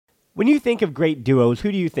When you think of great duos,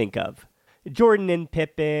 who do you think of? Jordan and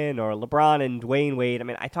Pippen, or LeBron and Dwayne Wade? I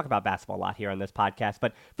mean, I talk about basketball a lot here on this podcast,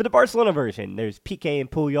 but for the Barcelona version, there's Piqué and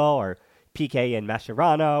Puyol, or Piqué and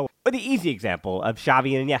Mascherano, or the easy example of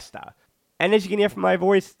Xavi and Iniesta. And as you can hear from my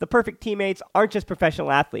voice, the perfect teammates aren't just professional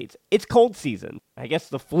athletes. It's cold season. I guess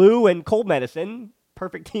the flu and cold medicine,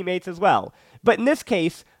 perfect teammates as well. But in this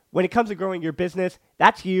case, when it comes to growing your business,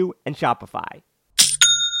 that's you and Shopify.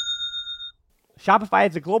 Shopify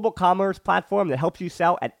is a global commerce platform that helps you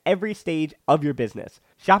sell at every stage of your business.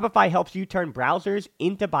 Shopify helps you turn browsers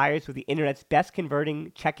into buyers with the internet's best converting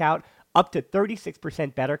checkout, up to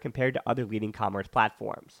 36% better compared to other leading commerce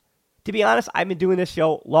platforms. To be honest, I've been doing this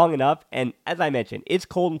show long enough, and as I mentioned, it's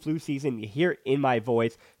cold and flu season. You hear it in my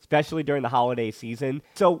voice, especially during the holiday season.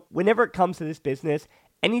 So whenever it comes to this business,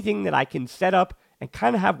 anything that I can set up and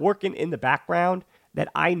kind of have working in the background that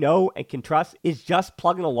I know and can trust is just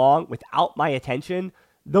plugging along without my attention.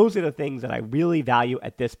 Those are the things that I really value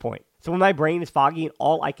at this point. So when my brain is foggy and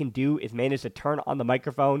all I can do is manage to turn on the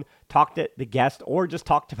microphone, talk to the guest, or just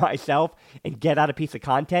talk to myself and get out a piece of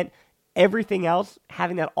content, everything else,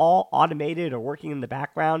 having that all automated or working in the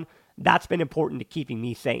background, that's been important to keeping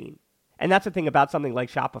me sane. And that's the thing about something like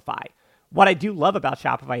Shopify. What I do love about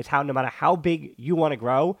Shopify is how no matter how big you want to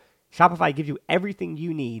grow, Shopify gives you everything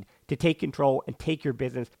you need to take control and take your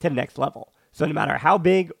business to the next level. So no matter how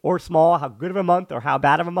big or small, how good of a month or how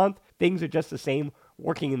bad of a month, things are just the same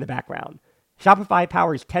working in the background. Shopify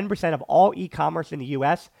powers 10% of all e-commerce in the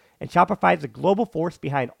US, and Shopify is the global force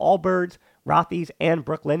behind Allbirds, Rothy's, and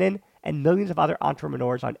Brooklinen, and millions of other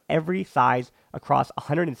entrepreneurs on every size across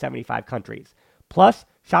 175 countries. Plus,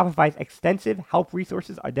 Shopify's extensive help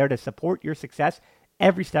resources are there to support your success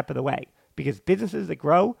every step of the way, because businesses that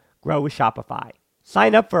grow with Shopify.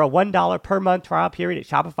 Sign up for a $1 per month trial period at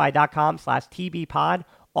shopify.com/TBPod,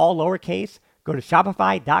 all lowercase. Go to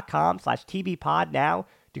shopify.com/TBPod now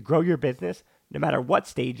to grow your business no matter what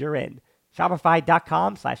stage you're in.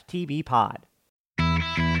 Shopify.com/TBPod.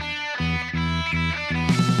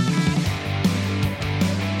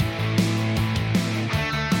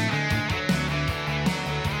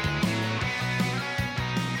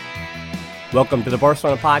 Welcome to the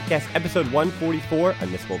Barcelona Podcast, episode 144.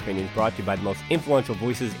 Unmissable Opinions brought to you by the most influential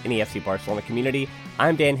voices in the FC Barcelona community.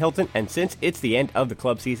 I'm Dan Hilton, and since it's the end of the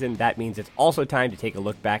club season, that means it's also time to take a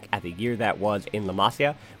look back at the year that was in La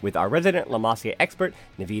Masia with our resident La Masia expert,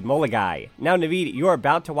 Navid Molaaghaei. Now, Navid, you are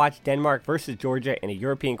about to watch Denmark versus Georgia in a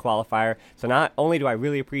European qualifier, so not only do I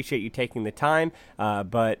really appreciate you taking the time,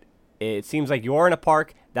 but it seems like you're in a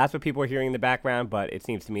park. That's what people are hearing in the background, but it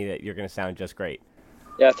seems to me that you're going to sound just great.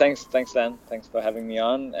 Yeah, thanks Dan. Thanks for having me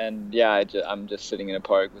on. And yeah, I'm just sitting in a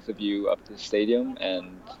park with a view up to the stadium.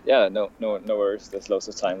 And yeah, no worries. There's loads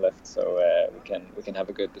of time left, so we can have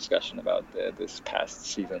a good discussion about this past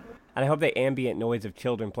season. And I hope the ambient noise of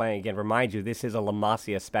children playing again remind you this is a La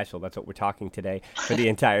Masia special. That's what we're talking today for the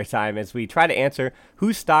entire time as we try to answer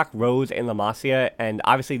whose stock rose in La Masia. And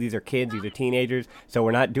obviously these are kids, these are teenagers, so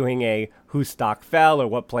we're not doing a whose stock fell or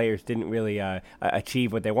what players didn't really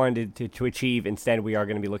achieve what they wanted to achieve. Instead, we are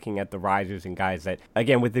going to be looking at the risers and guys that,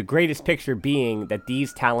 again, with the greatest picture being that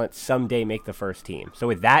these talents someday make the first team. So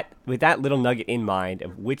with that little nugget in mind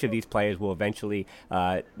of which of these players will eventually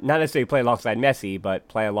not necessarily play alongside Messi, but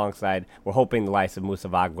play alongside, we're hoping, the likes of Musa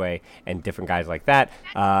Molaaghaei and different guys like that.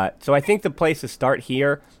 So I think the place to start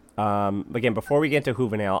here, again, before we get to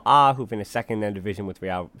Juvenil A, who finished second in the division with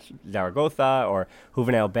Real Zaragoza, or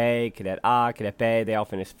Juvenil B, Cadet A, Cadet B, they all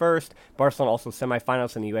finished first. Barcelona also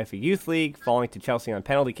semifinals in the UEFA Youth League, falling to Chelsea on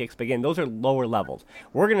penalty kicks. But again, those are lower levels.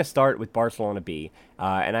 We're going to start with Barcelona B.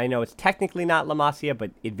 And I know it's technically not La Masia,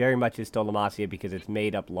 but it very much is still La Masia because it's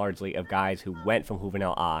made up largely of guys who went from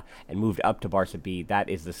Juvenil A and moved up to Barca B. That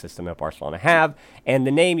is the system that Barcelona have. And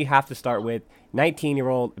the name you have to start with,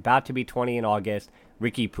 19-year-old, about to be 20 in August,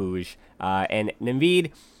 Riqui Puig. And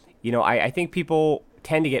Navid, I think people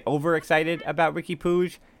tend to get overexcited about Riqui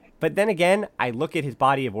Puig. But then again, I look at his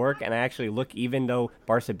body of work, and I actually look, even though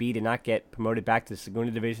Barca B did not get promoted back to the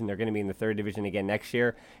Segunda Division, they're going to be in the third division again next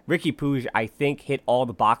year. Riqui Puig, I think, hit all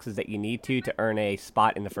the boxes that you need to earn a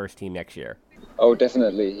spot in the first team next year. Oh,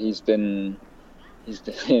 definitely. He's been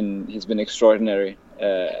extraordinary,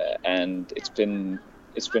 and it's been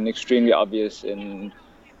extremely obvious in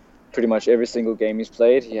pretty much every single game he's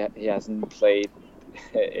played. He hasn't played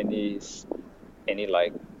any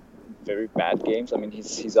like very bad games. I mean,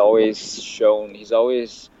 he's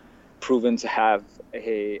always proven to have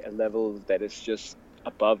a level that is just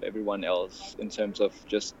above everyone else in terms of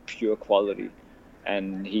just pure quality.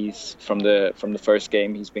 And he's from the first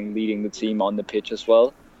game, he's been leading the team on the pitch as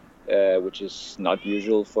well, which is not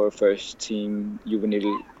usual for a first team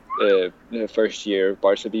juvenile first year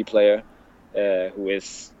Barca B player, who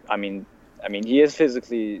is, I mean, he is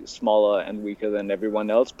physically smaller and weaker than everyone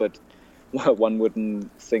else, but one wouldn't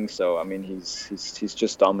think so. I mean, he's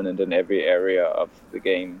just dominant in every area of the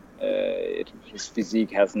game. His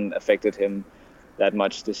physique hasn't affected him that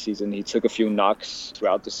much this season. He took a few knocks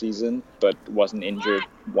throughout the season, but wasn't injured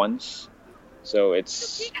once. So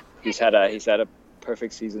he's had a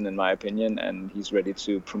perfect season in my opinion, and he's ready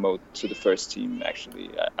to promote to the first team. Actually,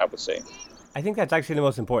 I would say. I think that's actually the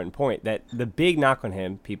most important point, that the big knock on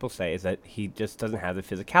him, people say, is that he just doesn't have the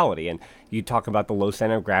physicality. And you talk about the low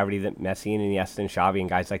center of gravity that Messi and Iniesta and Xavi and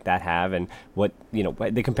guys like that have, and what,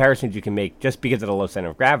 the comparisons you can make just because of the low center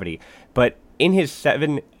of gravity. But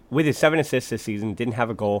with his 7 assists this season, didn't have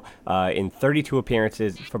a goal in 32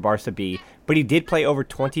 appearances for Barca B, but he did play over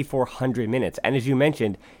 2,400 minutes. And as you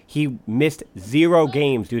mentioned, he missed 0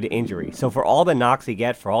 games due to injury. So for all the knocks he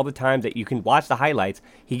gets, for all the times that you can watch the highlights,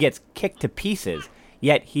 he gets kicked to pieces.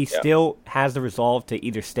 Yet he still has the resolve to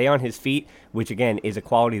either stay on his feet, which again is a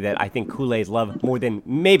quality that I think Kool-Aid's love more than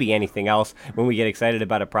maybe anything else when we get excited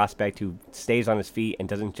about a prospect who stays on his feet and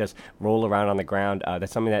doesn't just roll around on the ground.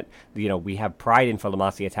 That's something that we have pride in for La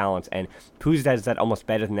Masia talents, and Puig does that almost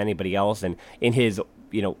better than anybody else. And in his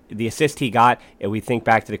the assist he got, we think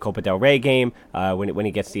back to the Copa del Rey game when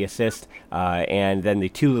he gets the assist, and then the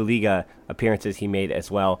 2 La Liga appearances he made as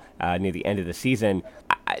well near the end of the season.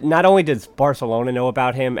 Not only does Barcelona know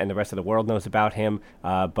about him and the rest of the world knows about him,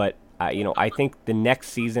 but I think the next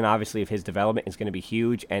season, obviously, of his development is going to be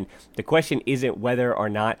huge. And the question isn't whether or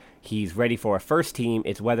not he's ready for a first team.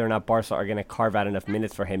 It's whether or not Barca are going to carve out enough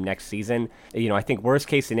minutes for him next season. I think worst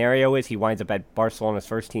case scenario is he winds up at Barcelona's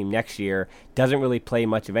first team next year, doesn't really play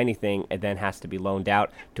much of anything, and then has to be loaned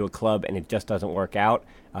out to a club, and it just doesn't work out.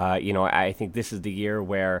 I think this is the year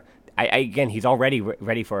where again, he's already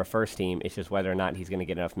ready for a first team. It's just whether or not he's going to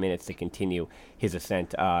get enough minutes to continue his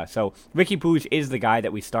ascent. So Riqui Puig is the guy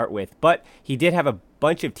that we start with, but he did have a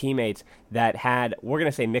bunch of teammates that had, we're going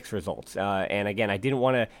to say, mixed results. And again, I didn't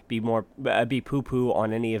want to be poo-poo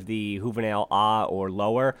on any of the Juvenil A or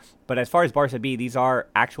lower, but as far as Barca B, these are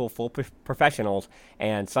actual full professionals,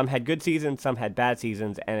 and some had good seasons, some had bad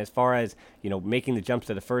seasons. And as far as making the jumps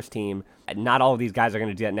to the first team, not all of these guys are going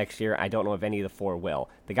to do that next year. I don't know if any of the 4 will.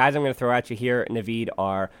 The guys I'm going to throw at you here, Navid,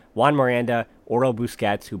 are Juan Miranda, Oro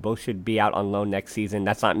Busquets, who both should be out on loan next season.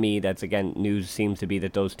 That's not me. That's, again, news seems to be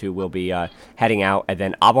that those 2 will be heading out. And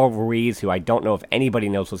then Abel Ruiz, who I don't know if anybody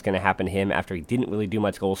knows what's going to happen to him after he didn't really do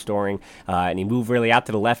much goal scoring. And he moved really out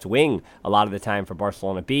to the left wing a lot of the time for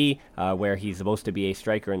Barcelona B, where he's supposed to be a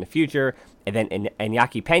striker in the future. And then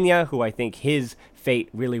Iñaki Peña, who I think his fate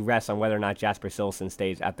really rests on whether or not Jasper Cillessen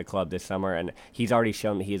stays at the club this summer. And he's already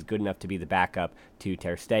shown that he is good enough to be the backup to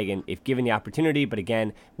Ter Stegen if given the opportunity. But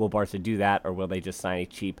again, will Barca do that, or will they just sign a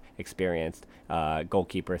cheap, experienced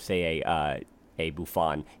goalkeeper, say a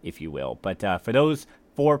Buffon, if you will? But for those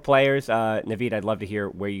 4 players, Navid, I'd love to hear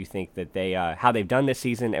where you think that they how they've done this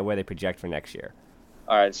season and where they project for next year.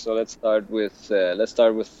 All right, so let's start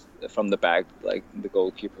with from the back, like the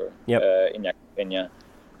goalkeeper, Iñaki Peña.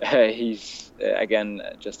 He's again,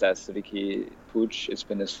 just as Riqui Puig, it's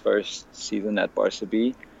been his first season at Barca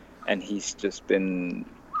B, and he's just been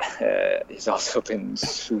he's also been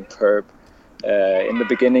superb. In the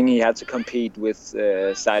beginning, he had to compete with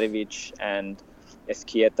Sarevic and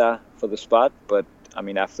Esquieta for the spot, but I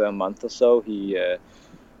mean, after a month or so, he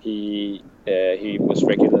was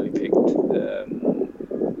regularly picked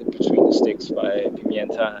between the sticks by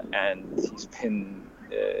Pimienta, and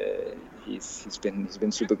he's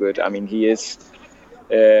been super good. I mean, he is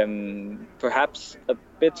perhaps a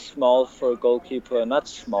bit small for a goalkeeper, not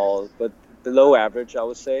small, but below average, I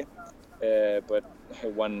would say. But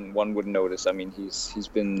one would notice. I mean, he's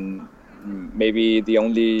been maybe the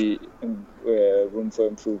only room for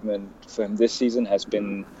improvement for him this season has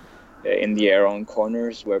been in the air on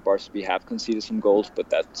corners, where Barca B have conceded some goals, but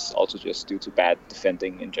that's also just due to bad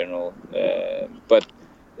defending in general. But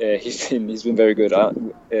he's been very good.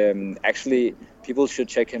 Actually, people should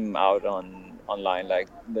check him out online, like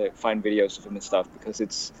find videos of him and stuff, because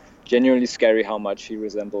it's genuinely scary how much he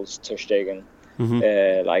resembles Ter Stegen.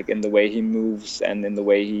 Mm-hmm. Like in the way he moves and in the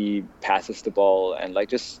way he passes the ball, and like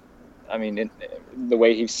just, I mean, in the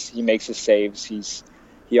way he makes his saves,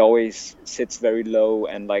 he always sits very low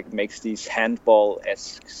and like makes these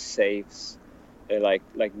handball-esque saves, like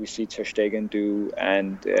we see Ter Stegen do,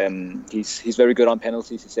 and he's very good on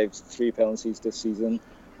penalties. He saved 3 penalties this season,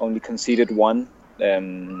 only conceded 1.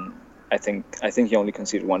 I think he only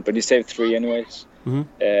conceded 1, but he saved 3 anyways. Mm-hmm.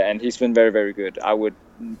 And he's been very, very good. I would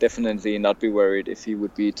definitely not be worried if he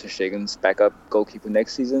would be Ter Stegen's backup goalkeeper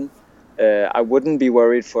next season. I wouldn't be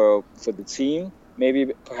worried for the team.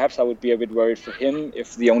 Maybe perhaps I would be a bit worried for him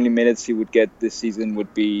if the only minutes he would get this season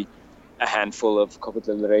would be a handful of Copa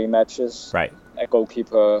del Rey matches. Right. A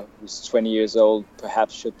goalkeeper who's 20 years old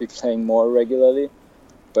perhaps should be playing more regularly,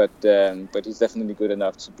 but he's definitely good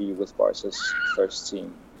enough to be with Barca's first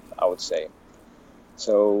team, I would say.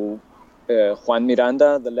 So Juan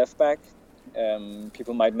Miranda, the left back,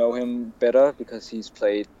 people might know him better because he's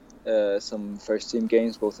played some first team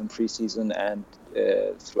games both in preseason and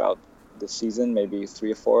throughout the season, maybe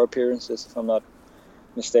 3 or 4 appearances if I'm not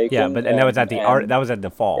mistaken. Yeah, but that was at that was at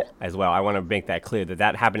the fall as well. I want to make that clear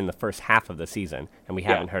that happened in the first half of the season, and we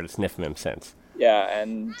haven't heard a sniff from him since. Yeah,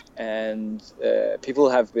 and people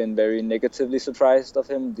have been very negatively surprised of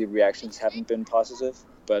him. The reactions haven't been positive,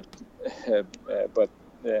 but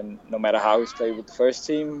no matter how he's played with the first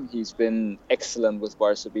team, he's been excellent with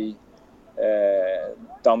Barca B.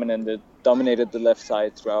 Dominated the left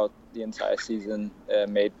side throughout the entire season,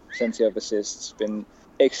 made plenty of assists, been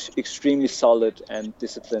extremely solid and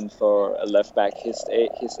disciplined for a left back his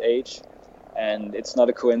age, and it's not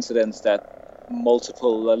a coincidence that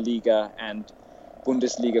multiple La Liga and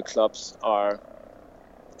Bundesliga clubs are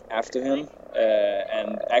after him,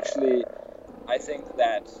 and actually I think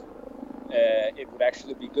that it would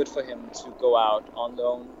actually be good for him to go out on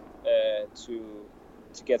loan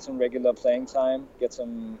to get some regular playing time, get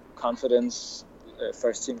some confidence,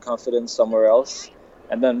 first team confidence somewhere else,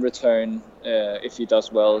 and then return if he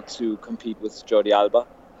does well to compete with Jordi Alba.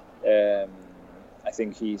 I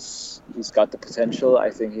think he's got the potential.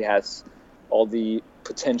 I think he has all the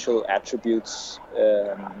potential attributes.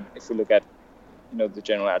 If we look at the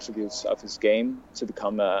general attributes of his game to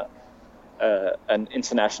become an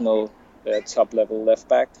international top level left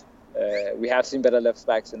back. We have seen better left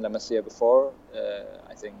backs in La Masia before.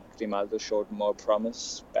 I think Grimaldo showed more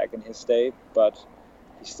promise back in his day, but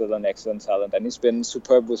he's still an excellent talent, and he's been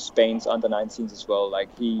superb with Spain's under-19s as well. Like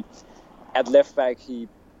at left back, he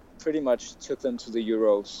pretty much took them to the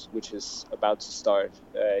Euros, which is about to start.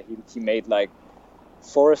 He made like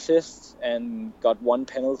 4 assists and got 1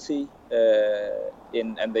 penalty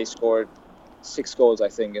and they scored 6 goals, I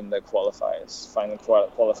think, in the final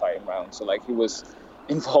qualifying round. So like he was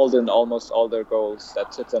involved in almost all their goals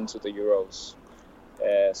that took them to the Euros.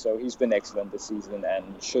 So he's been excellent this season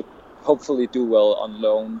and should hopefully do well on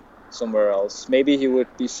loan somewhere else. Maybe he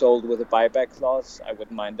would be sold with a buyback clause. I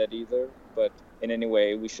wouldn't mind that either. But in any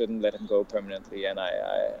way, we shouldn't let him go permanently. And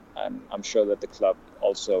I'm sure that the club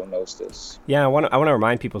also knows this. Yeah, I want to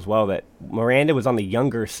remind people as well that Miranda was on the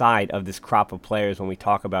younger side of this crop of players when we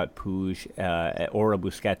talk about Puig, Aurel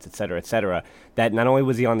Busquets, et cetera, that not only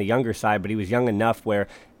was he on the younger side, but he was young enough where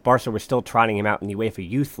Barca were still trotting him out in the UEFA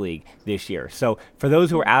Youth League this year. So for those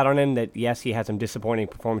who are out on him, that yes, he had some disappointing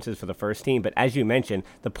performances for the first team, but as you mentioned,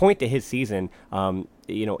 the point to his season,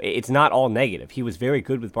 it's not all negative. He was very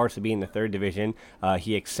good with Barca B in the 3rd division.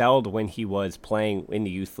 He excelled when he was playing in the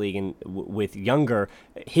Youth League and with younger,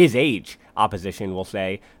 his age opposition, we'll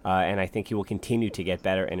say, and I think he will continue to get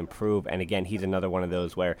better and improve. And again, he's another one of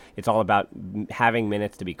those where it's all about having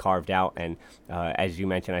minutes to be carved out. And as you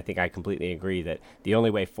mentioned, I think I completely agree that the only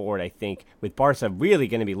way forward, I think, with Barca really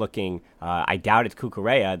going to be looking, I doubt it's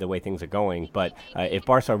Cucurella the way things are going, but if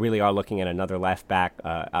Barca really are looking at another left back,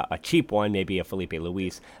 a cheap one, maybe a Felipe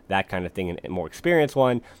Luis, that kind of thing, and a more experienced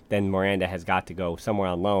one, then Miranda has got to go somewhere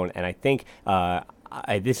on loan. And I think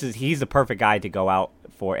he's the perfect guy to go out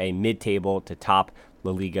for a mid-table to top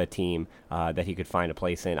La Liga team that he could find a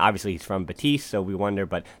place in. Obviously, he's from Betis, so we wonder,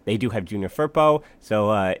 but they do have Junior Firpo,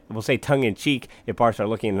 so we'll say tongue-in-cheek, if Barca are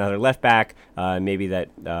looking at another left back, maybe that,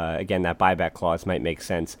 again, that buyback clause might make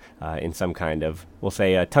sense in some kind of, we'll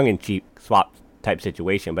say, a tongue-in-cheek swap type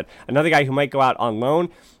situation. But another guy who might go out on loan,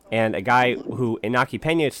 and a guy who, Inaki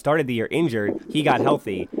Peña, started the year injured, he got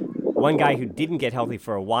healthy. One guy who didn't get healthy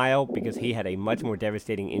for a while because he had a much more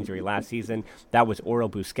devastating injury last season, that was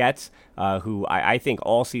Aurel Busquets, who I think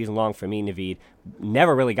all season long for me, Navid,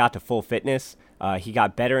 never really got to full fitness. He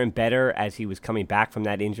got better and better as he was coming back from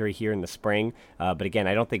that injury here in the spring. But again,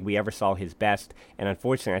 I don't think we ever saw his best. And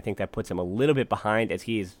unfortunately, I think that puts him a little bit behind as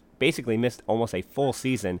he is basically missed almost a full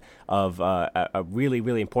season of a really,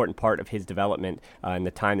 really important part of his development in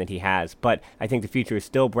the time that he has. But I think the future is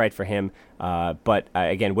still bright for him. But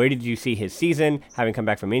again, where did you see his season, having come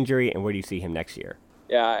back from injury, and where do you see him next year?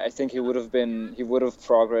 Yeah, I think he would have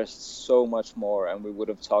progressed so much more, and we would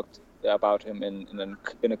have talked about him in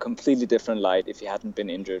a completely different light if he hadn't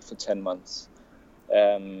been injured for 10 months.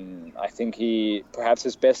 I think perhaps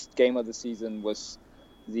his best game of the season was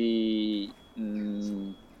the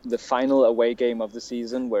final away game of the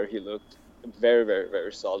season, where he looked very, very,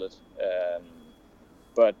 very solid.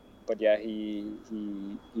 But yeah, he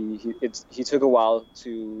took a while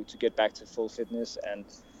to get back to full fitness, and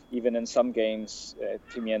even in some games,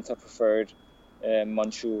 Pimienta preferred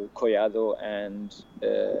Monchu, Collado, and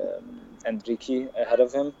Riqui ahead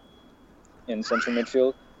of him in central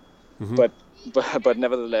midfield. Mm-hmm. But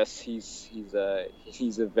nevertheless, he's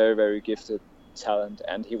a very, very gifted talent,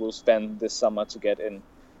 and he will spend this summer to get in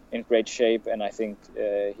great shape, and I think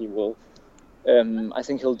he will. I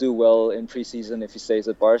think he'll do well in preseason if he stays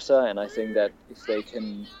at Barca, and I think that if they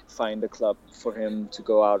can find a club for him to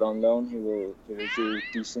go out on loan, he will do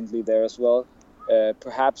decently there as well.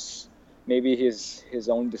 Perhaps maybe his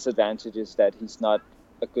own disadvantage is that he's not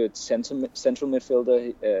a good central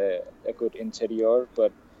midfielder, a good interior,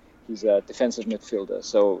 but he's a defensive midfielder.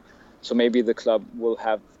 So maybe the club will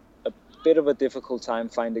have a bit of a difficult time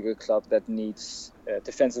finding a club that needs a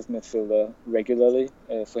defensive midfielder regularly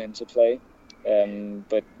for him to play.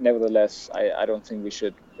 But nevertheless, I don't think we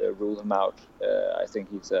should rule him out. I think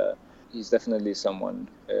he's definitely someone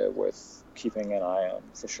worth keeping an eye on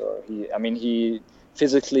for sure. He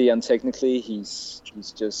physically and technically he's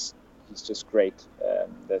just great.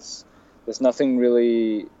 There's nothing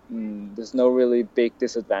really. There's no really big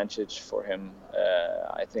disadvantage for him.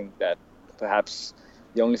 I think that perhaps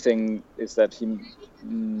the only thing is that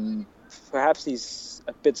perhaps he's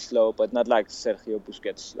a bit slow, but not like Sergio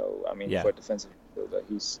Busquets slow. For a defensive midfielder,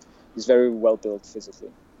 he's very well built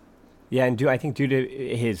physically. Yeah, and I think due to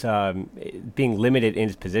his being limited in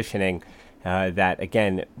his positioning, that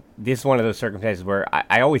again, this is one of those circumstances where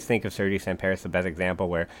I always think of Sergio Samper as the best example,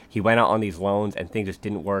 where he went out on these loans and things just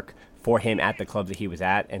didn't work for him at the club that he was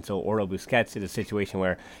at. And so Oriol Busquets is a situation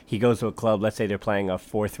where he goes to a club, let's say they're playing a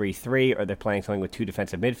 4-3-3 or they're playing something with two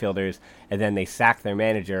defensive midfielders, and then they sack their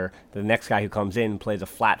manager. The next guy who comes in plays a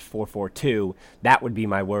flat 4-4-2. That would be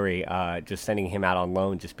my worry, just sending him out on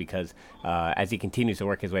loan, just because as he continues to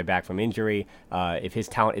work his way back from injury, if his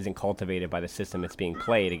talent isn't cultivated by the system that's being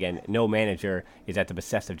played, again, no manager is at the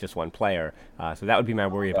behest of just one player. So that would be my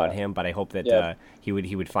worry about him, but I hope that he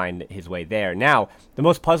would find his way there. Now, the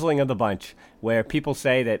most puzzling of the bunch, where people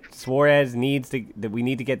say that Suarez that we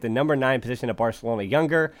need to get the number 9 position of Barcelona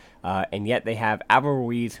younger, and yet they have Alvaro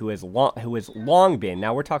Ruiz, who has long been,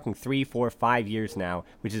 now we're talking 3, 4, 5 years now,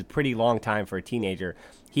 which is a pretty long time for a teenager.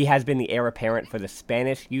 He has been the heir apparent for the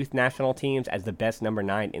Spanish youth national teams as the best number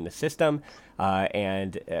 9 in the system.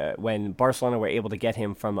 And when Barcelona were able to get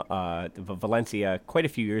him from Valencia quite a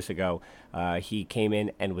few years ago, he came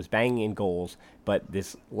in and was banging in goals. But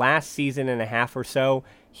this last season and a half or so,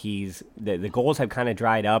 the goals have kind of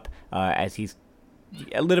dried up as he's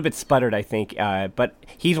a little bit sputtered, I think. But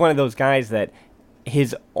he's one of those guys that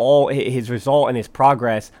his result and his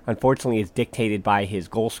progress, unfortunately, is dictated by his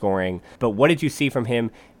goal scoring. But what did you see from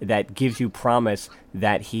him that gives you promise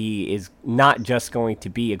that he is not just going to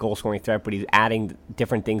be a goal scoring threat, but he's adding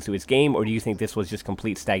different things to his game? Or do you think this was just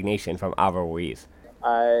complete stagnation from Alvaro Ruiz?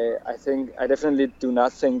 I definitely do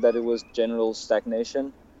not think that it was general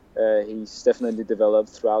stagnation. He's definitely developed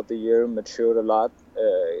throughout the year, matured a lot,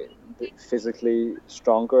 physically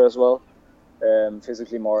stronger as well.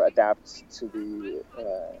 Physically more adapt to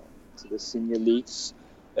the senior leagues.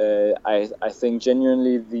 I think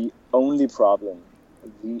genuinely the only problem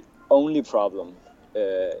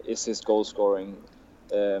is his goal scoring.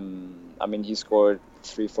 He scored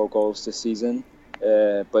 3-4 goals this season,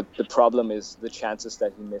 but the problem is the chances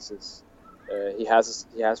that he misses. He has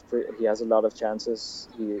a lot of chances.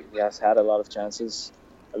 He has had a lot of chances,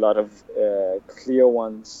 a lot of clear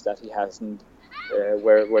ones that he hasn't.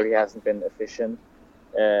 Where he hasn't been efficient,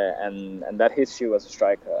 and that hits you as a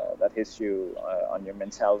striker. That hits you on your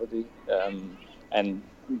mentality.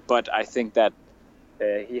 But I think that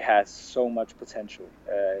he has so much potential.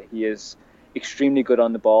 He is extremely good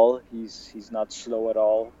on the ball. He's not slow at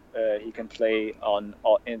all. He can play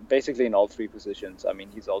basically in all 3 positions.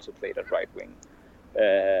 He's also played at right wing.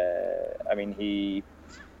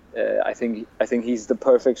 I think he's the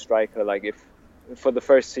perfect striker. Like for the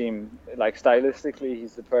first team, like stylistically,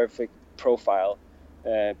 he's the perfect profile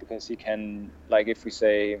because he can, like if we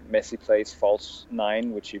say Messi plays false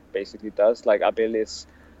 9, which he basically does, like Abel is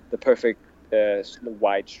the perfect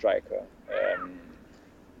wide striker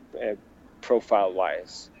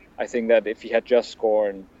profile-wise. I think that if he had just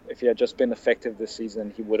been effective this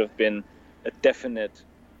season, he would have been a definite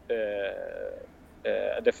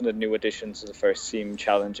new addition to the first team,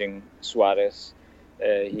 challenging Suarez.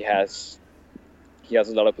 He has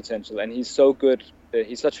a lot of potential, and he's so good.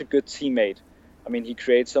 He's such a good teammate. He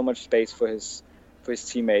creates so much space for his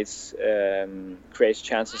teammates, creates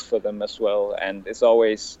chances for them as well, and it's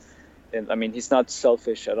always. He's not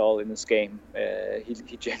selfish at all in this game.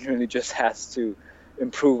 He genuinely just has to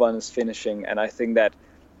improve on his finishing. And I think that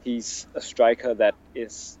he's a striker that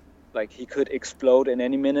is like he could explode in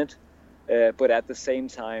any minute, but at the same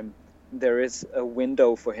time, there is a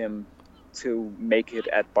window for him to make it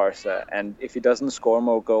at Barca. And if he doesn't score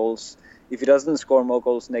more goals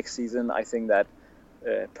next season, I think that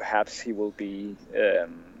perhaps he will be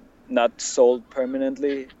not sold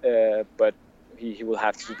permanently, but he will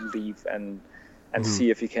have to leave and see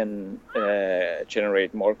if he can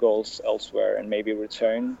generate more goals elsewhere and maybe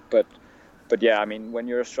return. But yeah, I mean, when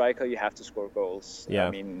you're a striker, you have to score goals. Yeah.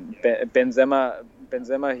 I mean, Benzema,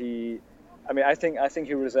 I think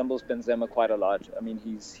he resembles Benzema quite a lot. I mean,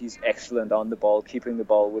 he's excellent on the ball, keeping the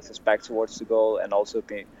ball with his back towards the goal, and also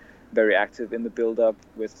being very active in the build-up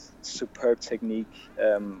with superb technique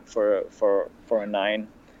for a 9,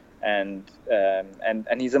 and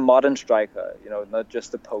he's a modern striker, not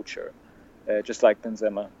just a poacher, just like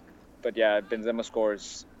Benzema. But yeah, Benzema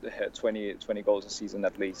scores 20 goals a season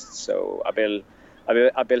at least. So Abel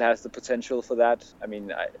has the potential for that. I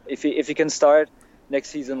mean, if he can start next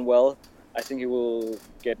season well, I think he will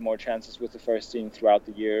get more chances with the first team throughout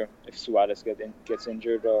the year if Suarez gets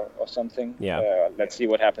injured or something. Yeah. Let's see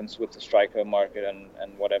what happens with the striker market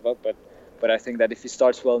and whatever. But I think that if he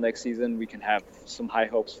starts well next season, we can have some high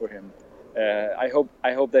hopes for him. I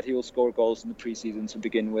hope that he will score goals in the preseason to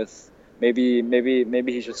begin with. Maybe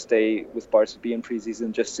he should stay with Barca B in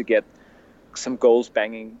preseason just to get some goals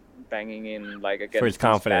banging in, like against for his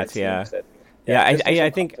confidence. Yeah.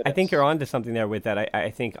 I think you're on to something there with that.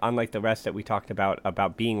 I think unlike the rest that we talked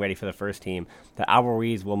about being ready for the first team, that Albert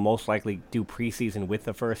Ruiz will most likely do preseason with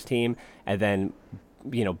the first team and then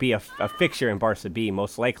be a fixture in Barca B,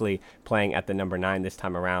 most likely playing at the number 9 this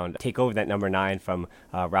time around, take over that number 9 from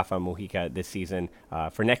Rafa Mujica this season,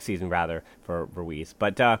 for next season rather, for Ruiz.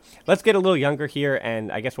 But let's get a little younger here,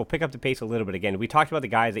 and I guess we'll pick up the pace a little bit again. We talked about the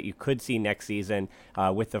guys that you could see next season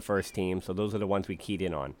with the first team, so those are the ones we keyed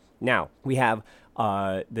in on. Now, we have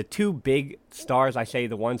the two big stars, I say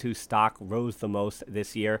the ones whose stock rose the most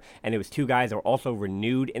this year, and it was two guys that were also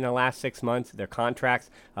renewed in the last 6 months, their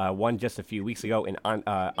contracts, one just a few weeks ago in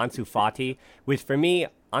Ansu Fati, which for me,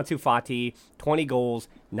 Ansu Fati, 20 goals,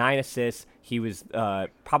 9 assists. He was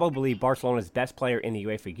probably Barcelona's best player in the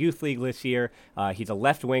UEFA Youth League this year. He's a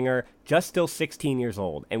left winger, just still 16 years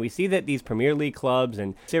old. And we see that these Premier League clubs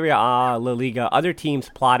and Serie A, La Liga, other teams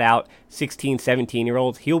plot out 16,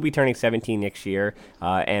 17-year-olds. He'll be turning 17 next year.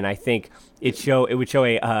 And I think it would show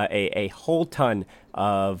a whole ton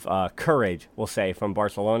of courage, we'll say, from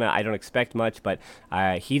Barcelona. I don't expect much, but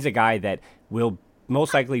he's a guy that will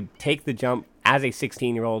most likely take the jump as a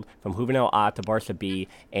 16-year-old from Juvenil A to Barca B,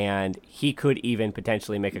 and he could even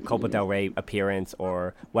potentially make a Copa del Rey appearance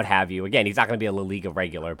or what have you. Again, he's not going to be a La Liga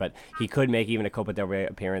regular, but he could make even a Copa del Rey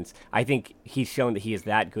appearance. I think he's shown that he is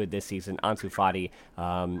that good this season. Ansu Fati,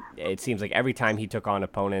 it seems like every time he took on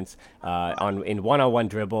opponents in one-on-one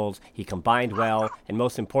dribbles, he combined well, and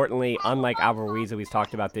most importantly, unlike Álvaro Ruiz that we've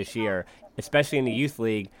talked about this year, especially in the Youth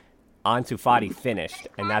League, Ansu Fati finished,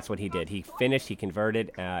 and that's what he did. He finished, he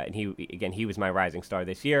converted, and he was my rising star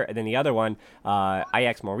this year. And then the other one,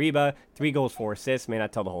 Ajax Moriba, 3 goals, 4 assists, may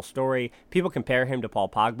not tell the whole story. People compare him to Paul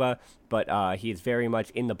Pogba, but he is very much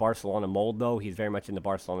in the Barcelona mold, though. He's very much in the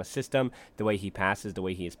Barcelona system, the way he passes, the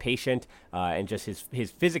way he is patient, and just his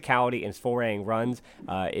physicality and his foraying runs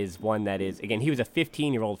is one that is, again, he was a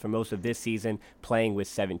 15-year-old for most of this season playing with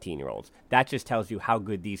 17-year-olds. That just tells you how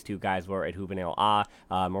good these two guys were at Juvenil A.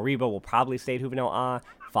 Moriba will probably stay at Juvenil A.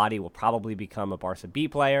 Fati will probably become a Barca B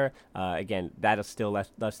player. Again, that is still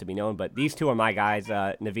less to be known, but these two are my guys,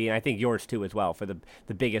 Navid, and I think yours too as well, for the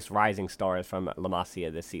biggest rising stars from La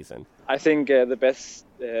Masia this season. I think the best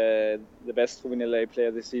Juvenil A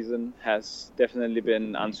player this season has definitely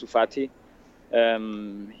been Ansu Fati.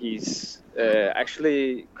 He's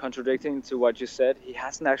actually contradicting to what you said. He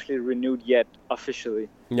hasn't actually renewed yet officially.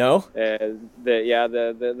 No?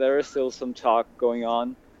 There is still some talk going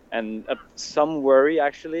on, and some worry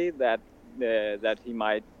actually that he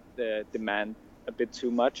might demand a bit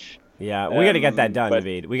too much. Yeah, we got to get that done,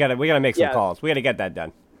 Navid. We got to make some calls. We got to get that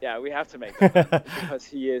done. Yeah, we have to make that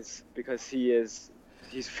because he's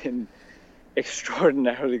been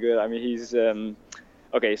extraordinarily good. I mean, he's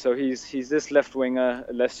okay. So he's this left winger.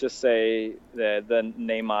 Let's just say the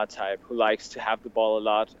Neymar type who likes to have the ball a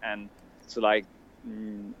lot and to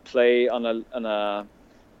play on a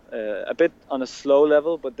bit on a slow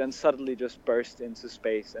level, but then suddenly just burst into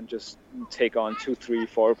space and just take on 2, 3,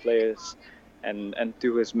 4 players and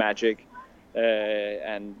do his magic.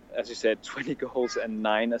 And as you said, 20 goals and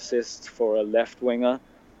 9 assists for a left winger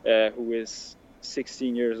who is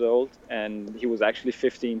 16 years old, and he was actually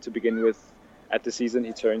 15 to begin with at the season.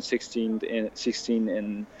 He turned 16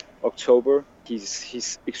 in October.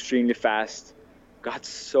 He's extremely fast. Got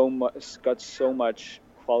so much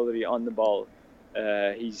quality on the ball.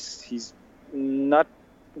 He's not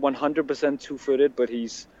 100% two-footed, but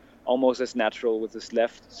he's almost as natural with his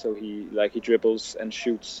left. So he dribbles and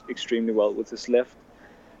shoots extremely well with his left.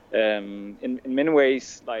 In many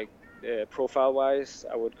ways, profile-wise,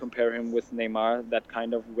 I would compare him with Neymar, that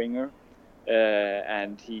kind of winger.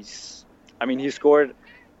 And he scored.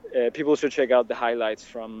 People should check out the highlights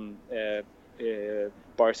from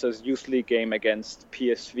Barca's youth league game against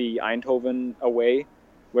PSV Eindhoven away,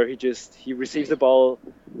 where he receives the ball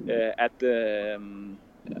at the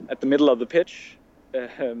middle of the pitch,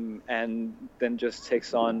 and then just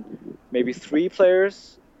takes on maybe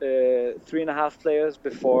 3.5 players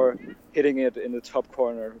before hitting it in the top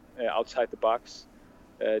corner outside the box.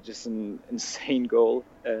 Just an insane goal.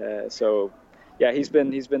 So yeah, he's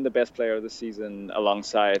been the best player of the season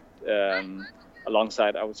alongside I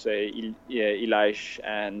would say Ilaish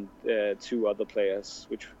and two other players,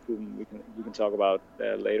 whom we can talk about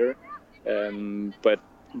later. But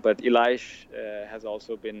Ilaish has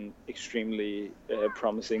also been extremely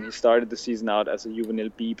promising. He started the season out as a juvenile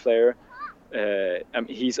B player.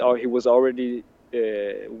 He was already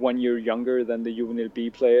 1 year younger than the juvenile B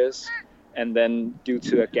players, and then due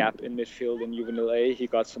to a gap in midfield in juvenile A, he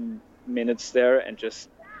got some minutes there and just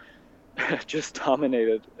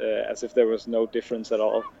dominated, as if there was no difference at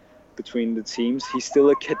all between the teams. He's still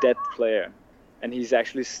a cadet player, and he's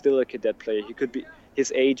actually still a cadet player.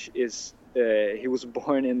 His age is he was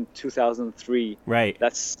born in 2003. Right.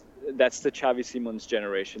 That's the Xavi Simons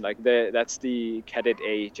generation. That's the cadet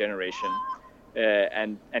A generation,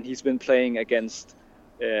 and he's been playing against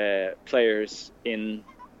players in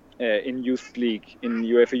youth league, in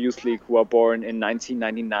UEFA Youth League, who are born in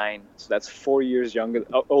 1999. So that's 4 years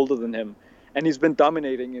older than him, and he's been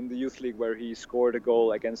dominating in the youth league, where he scored a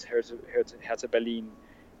goal against Hertha Berlin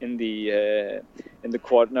in the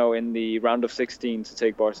round of 16 to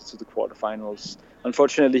take Barca to the quarterfinals.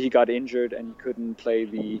 Unfortunately, he got injured and he couldn't play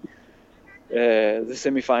the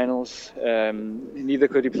semifinals. Neither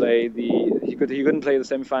could he play he couldn't play the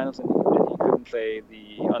semifinals, and he couldn't play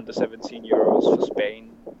the under 17 Euros for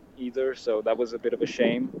Spain either. So that was a bit of a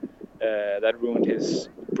shame. That ruined his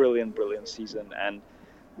brilliant season. And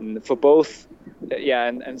for both,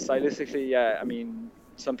 and stylistically, I mean,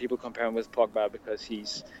 some people compare him with Pogba because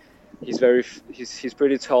he's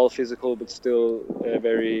pretty tall, physical, but still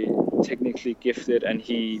very technically gifted. And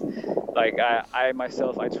I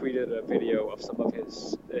myself tweeted a video of some of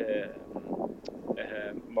his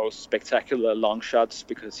most spectacular long shots,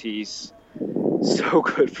 because he's so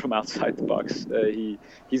good from outside the box.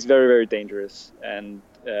 He's very, very dangerous, and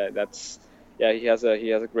he has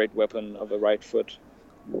a great weapon of a right foot.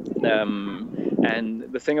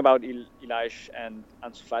 And the thing about Ilaish and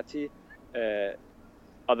Ansu Fati,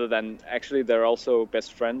 other than actually they're also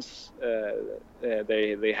best friends.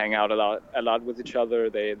 They hang out a lot with each other.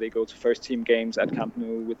 They go to first team games at Camp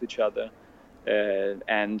Nou with each other,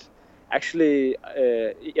 and actually,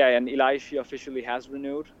 and Ilaish officially has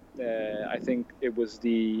renewed. I think it was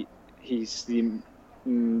there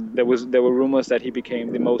were rumors that he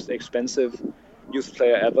became the most expensive youth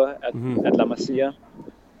player ever at La Masia,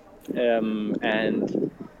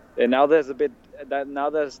 and now there's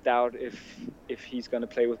doubt if he's going to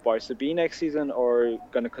play with Barca B next season, or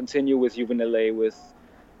going to continue with Juvenile A with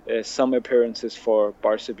some appearances for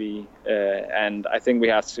Barca B, and I think we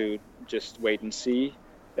have to just wait and see.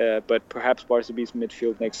 But perhaps Barca B's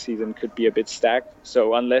midfield next season could be a bit stacked.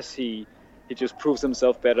 So unless he just proves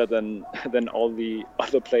himself better than all the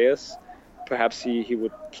other players, perhaps he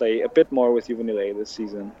would play a bit more with Juvenile A this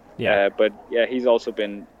season. Yeah. But he's also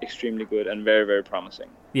been extremely good and very, very promising.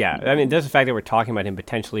 Yeah, I mean, there's the fact that we're talking about him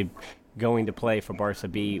potentially going to play for Barca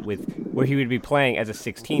B, where he would be playing as a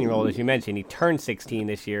 16-year-old, as you mentioned. He turned 16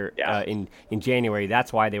 this year in January.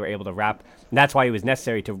 That's why they were able to wrap. And that's why it was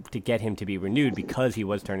necessary to get him to be renewed, because he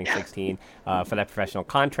was turning 16 for that professional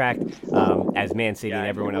contract, as Man City and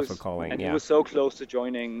everyone else were calling. And he was so close to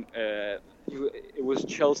joining. It was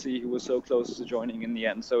Chelsea who was so close to joining in the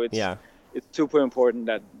end. So it's super important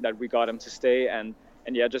that we got him to stay. And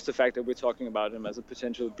just the fact that we're talking about him as a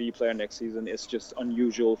potential B player next season is just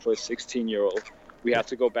unusual for a 16-year-old. We have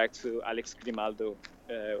to go back to Alex Grimaldo.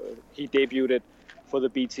 He debuted for the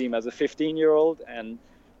B team as a 15-year-old and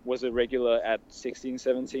was a regular at 16,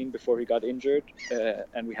 17 before he got injured.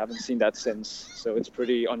 And we haven't seen that since. So it's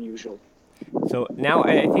pretty unusual. So now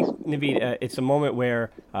I think, Navid, it's a moment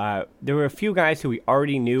where there were a few guys who we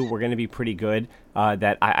already knew were going to be pretty good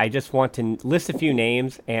that I just want to list a few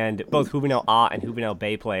names, and both Juvenil A and Juvenil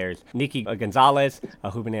B players. Nicky Gonzalez,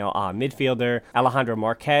 a Juvenil A midfielder. Alejandro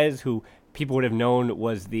Marquez, who people would have known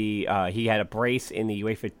was he had a brace in the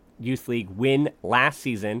UEFA Youth League win last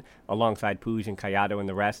season alongside Puig and Callado and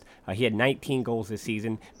the rest. He had 19 goals this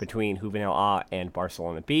season between Juvenil A and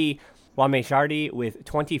Barcelona B. Wame Jardi with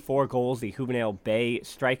 24 goals, the Juvenil B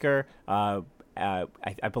striker. I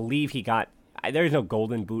believe he got... There's no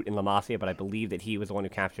golden boot in La Masia, but I believe that he was the one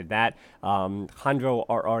who captured that. Jandro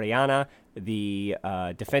Oriana, the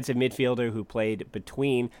defensive midfielder who played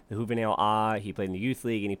between the Juvenil A, he played in the Youth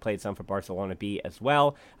League, and he played some for Barcelona B as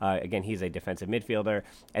well. Again, he's a defensive midfielder.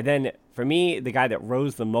 And then, for me, the guy that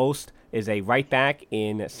rose the most is a right back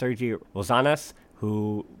in Sergi Rosanas,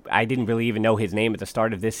 who I didn't really even know his name at the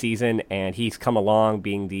start of this season, and he's come along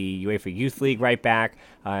being the UEFA Youth League right back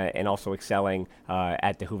and also excelling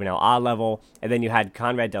at the Juvenil A level. And then you had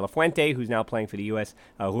Conrad De La Fuente, who's now playing for the U.S.,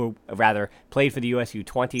 who rather played for the U.S.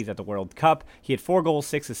 U20s at the World Cup. He had 4 goals,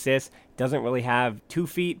 6 assists, doesn't really have 2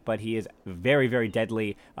 feet, but he is very, very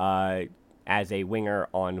deadly as a winger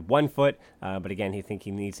on 1 foot, but again, I think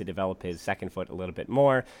he needs to develop his second foot a little bit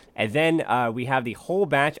more. And then we have the whole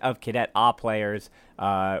batch of Cadet A players,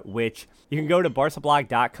 which you can go to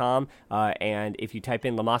barcablog.com, and if you type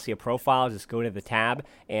in La Masia profiles, just go to the tab,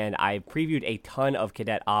 and I previewed a ton of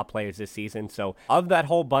Cadet A players this season. So of that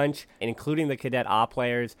whole bunch, and including the Cadet A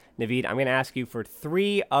players, Navid, I'm going to ask you for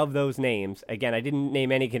 3 of those names. Again, I didn't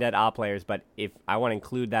name any Cadet A players, but if I want to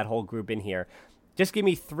include that whole group in here, just give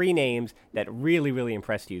me 3 names that really, really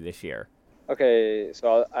impressed you this year. Okay,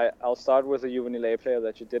 so I'll start with a Juvenil A player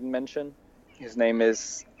that you didn't mention. His name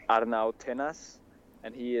is Arnau Tenas,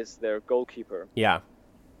 and he is their goalkeeper. Yeah.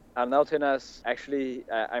 Arnau Tenas, actually,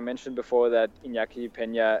 I mentioned before that Iñaki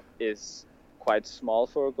Peña is quite small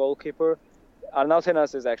for a goalkeeper. Arnau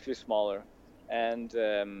Tenas is actually smaller, and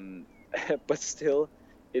but still,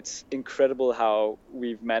 it's incredible how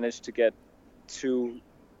we've managed to get 2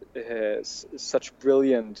 such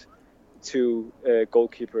brilliant 2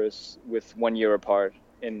 goalkeepers with 1 year apart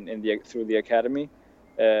through the academy.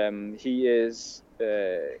 He is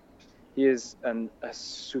a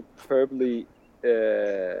superbly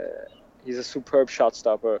he's a superb shot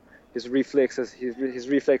stopper. His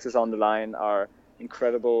reflexes on the line are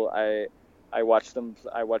incredible. I watched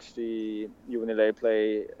the Juvenil A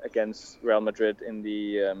play against Real Madrid in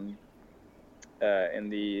the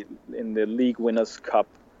League Winners' Cup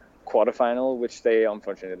quarterfinal, which they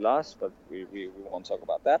unfortunately lost, but we won't talk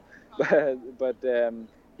about that. But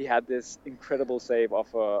he had this incredible save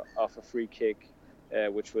off a free kick,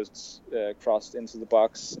 which was crossed into the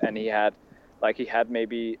box, and he had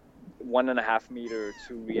maybe 1.5 meter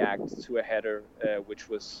to react to a header, which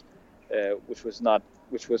was he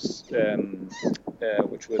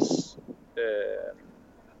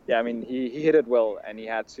hit it well, and he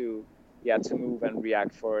had to move and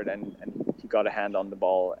react for it, and he got a hand on the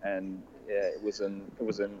ball, and it was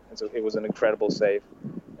an incredible save,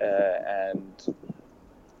 and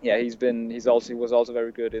yeah, he was also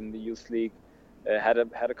very good in the youth league. Had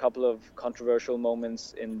a couple of controversial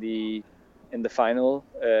moments in the final,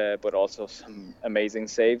 but also some amazing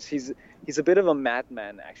saves. He's a bit of a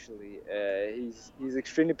madman, actually. He's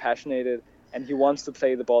extremely passionate, and he wants to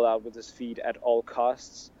play the ball out with his feet at all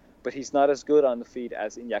costs. But he's not as good on the feet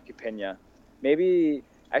as Iñaki Peña. Maybe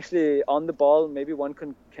actually on the ball, maybe one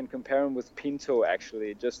can compare him with Pinto,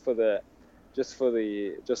 actually, just for the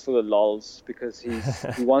lulz, because he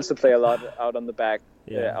wants to play a lot out on the back,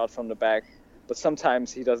 out from the back. But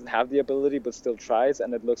sometimes he doesn't have the ability, but still tries,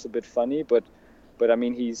 and it looks a bit funny. But I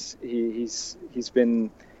mean, he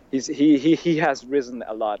has risen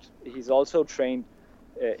a lot. He's also trained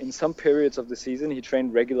in some periods of the season. He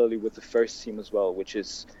trained regularly with the first team as well, which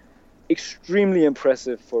is extremely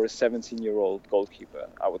impressive for a 17-year-old goalkeeper,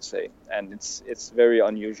 I would say, and it's very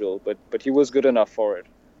unusual. But he was good enough for it,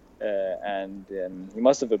 and he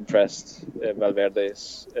must have impressed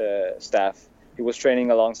Valverde's staff. He was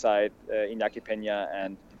training alongside Iñaki Peña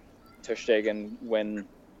and Ter Stegen when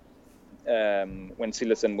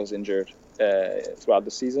Silesen was injured throughout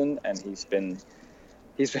the season, and he's been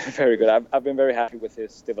very good. I've been very happy with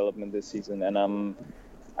his development this season, and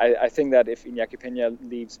I think that if Iñaki Peña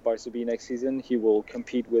leaves Barca B next season, he will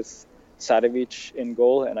compete with Sadevic in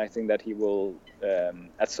goal, and I think that he will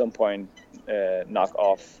at some point knock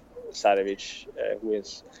off Sadevic, who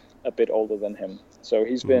is a bit older than him. So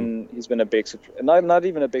he's been a big not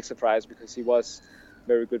even a big surprise, because he was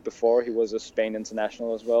very good before. He was a Spain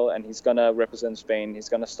international as well, and he's gonna represent Spain. He's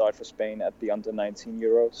gonna start for Spain at the under-19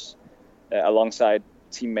 Euros, alongside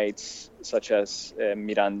teammates such as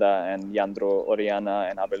Miranda and Yandro Oriana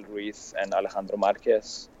and Abel Ruiz and Alejandro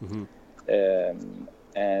Marquez.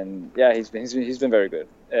 And yeah, he's been very good.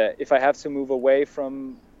 If I have to move away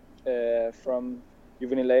from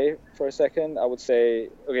Juvenil A for a second, I would say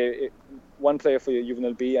one player for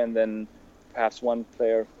Juvenil B, and then perhaps one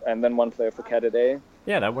player for Cadet A.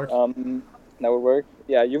 Yeah, that works. That would work.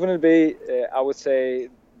 Yeah, Juvenil B, I would say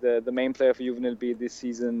the main player for Juvenil B this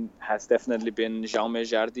season has definitely been Jaume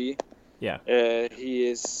Jardi. Yeah.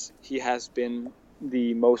 He has been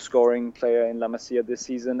the most scoring player in La Masia this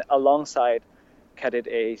season, alongside Cadet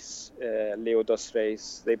Ace, Leo Dos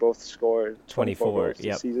Reis. They both scored 24 goals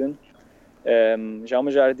this season. Jaume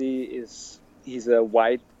Jardi he's a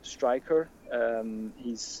wide striker.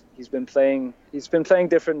 He's been playing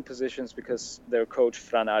different positions because their coach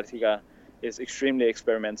Fran Artiga is extremely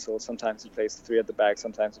experimental. Sometimes he plays 3 at the back,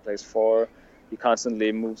 sometimes he plays 4. He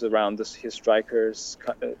constantly moves around his strikers.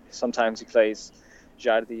 Sometimes he plays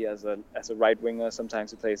Jardi as a right winger. Sometimes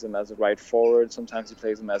he plays him as a right forward. Sometimes he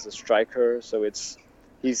plays him as a striker. So he's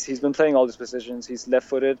been playing all these positions. He's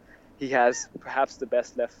left-footed. He has perhaps the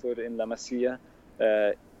best left foot in La Masia.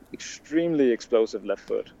 Extremely explosive left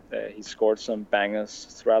foot. He scored some bangers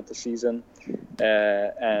throughout the season.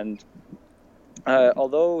 And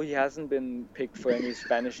although he hasn't been picked for any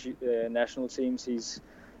Spanish national teams, he's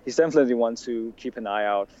definitely one to keep an eye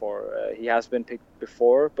out for. He has been picked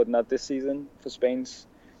before, but not this season for Spain's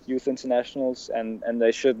youth internationals, and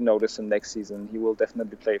they should notice him next season. He will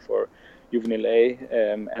definitely play for Juvenil A,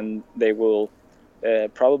 and they will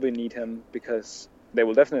probably need him because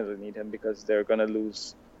they're going to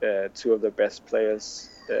lose 2 of their best players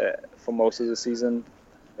for most of the season.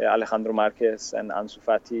 Alejandro Marquez and Ansu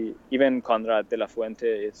Fati. Even Conrad de la Fuente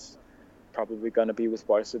is probably going to be with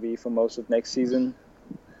Barca B for most of next season,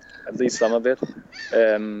 at least some of it.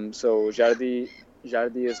 So Jardi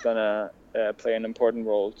is going to play an important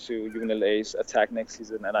role to Juvenil A's attack next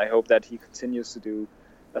season, and I hope that he continues to do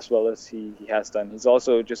as well as he has done. He's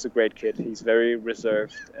also just a great kid. He's very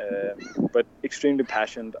reserved, but extremely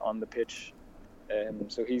passionate on the pitch.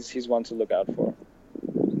 So he's one to look out for.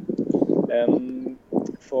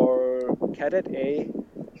 For Cadet A,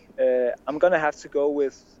 I'm going to have to go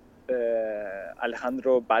with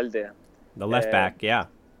Alejandro Balde. The left back, yeah.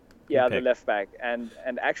 Yeah, the left back. And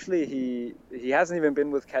actually, he hasn't even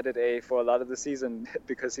been with Cadet A for a lot of the season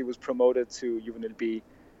because he was promoted to Juvenil B.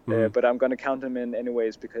 But I'm going to count him in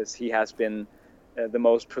anyways because he has been the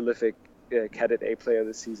most prolific Cadet A player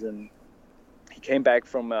this season. He came back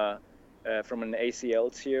from an ACL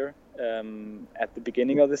tear at the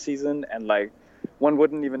beginning of the season, and one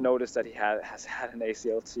wouldn't even notice that he has had an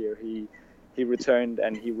ACL tear. He returned,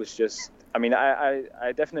 and he was just. I mean,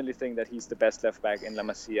 I definitely think that he's the best left back in La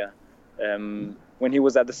Masia. When he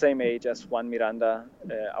was at the same age as Juan Miranda,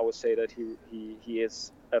 I would say that he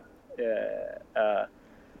is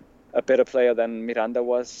a better player than Miranda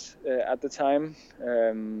was at the time.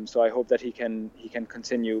 So I hope that he can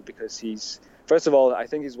continue because first of all, I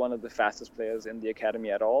think he's one of the fastest players in the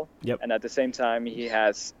academy at all. Yep. And at the same time, he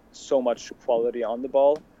has so much quality on the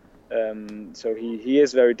ball. So he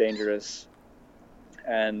is very dangerous.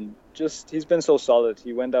 And he's been so solid.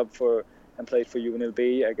 He went up and played for Juvenil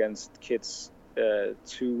B against kids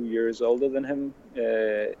 2 years older than him.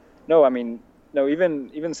 Even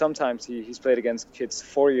sometimes he's played against kids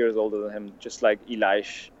 4 years older than him, just like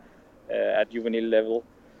Elish at juvenile level.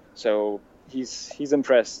 So he's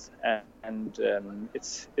impressed, and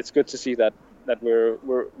it's good to see that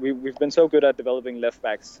we've been so good at developing left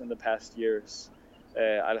backs in the past years.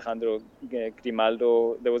 Alejandro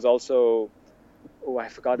Grimaldo. There was also I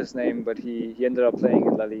forgot his name, but he ended up playing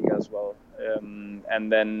in La Liga as well.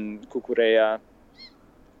 And then Cucurella,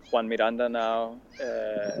 Juan Miranda now,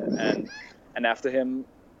 and after him,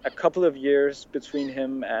 a couple of years between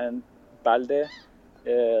him and Balde.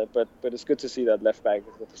 But it's good to see that left back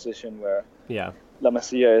is the position where La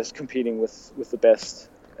Masia is competing with the best.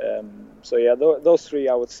 So yeah, those 3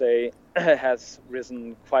 I would say has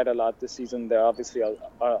risen quite a lot this season. There obviously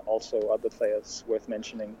are also other players worth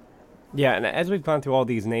mentioning. Yeah, and as we've gone through all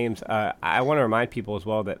these names, I want to remind people as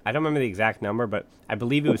well that I don't remember the exact number, but I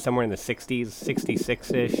believe it was somewhere in the 60s,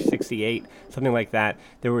 66-ish, 68, something like that.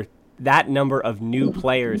 There were that number of new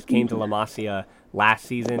players came to La Masia last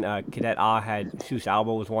season. Cadet A had Sus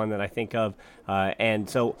Alba was one that I think of. And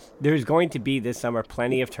so there's going to be this summer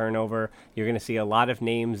plenty of turnover. You're going to see a lot of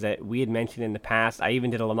names that we had mentioned in the past. I even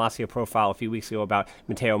did a La Masia profile a few weeks ago about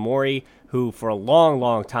Mateo Mori, who for a long,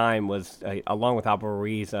 long time was, along with Alba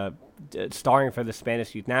Ruiz, starring for the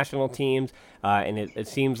Spanish youth national teams, and it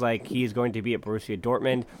seems like he's going to be at Borussia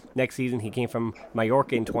Dortmund next season. He came from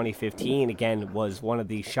Mallorca in 2015. Again, was one of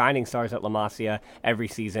the shining stars at La Masia every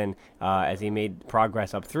season as he made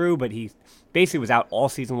progress up through, but he basically was out all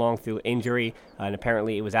season long through injury, and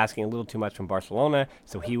apparently it was asking a little too much from Barcelona,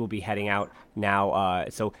 so he will be heading out now.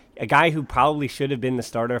 So a guy who probably should have been the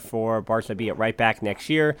starter for Barca B at right back next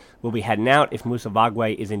year will be heading out if Musa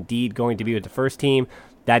Molaaghaei is indeed going to be with the first team.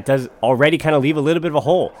 That does already kind of leave a little bit of a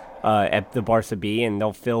hole at the Barca B, and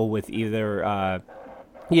they'll fill with either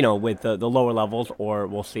with the lower levels, or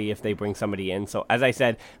we'll see if they bring somebody in. So as I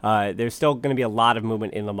said, there's still going to be a lot of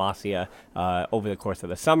movement in La Masia over the course of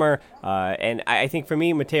the summer. And I think for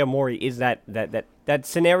me, Matteo Mori is that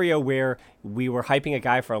scenario where we were hyping a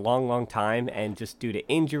guy for a long, long time, and just due to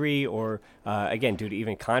injury or, again, due to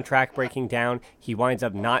even contract breaking down, he winds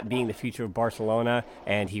up not being the future of Barcelona,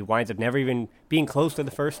 and he winds up never even being close to the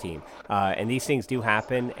first team. And these things do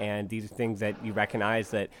happen, and these are things that you recognize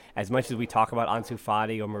that as much as we talk about Ansu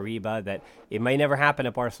Fati or Mariba, that it may never happen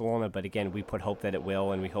at Barcelona, but again, we put hope that it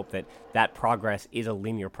will, and we hope that that progress is a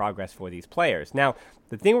linear progress for these players. Now,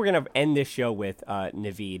 the thing we're going to end this show with,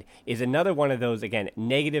 Navid, is another one of those, again,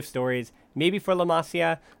 negative stories, maybe for La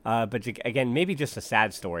Masia, but again, maybe just a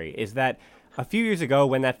sad story, is that a few years ago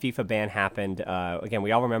when that FIFA ban happened, again,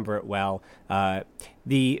 we all remember it well,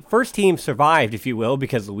 the first team survived, if you will,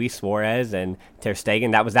 because Luis Suarez and Ter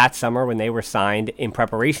Stegen, that was that summer when they were signed in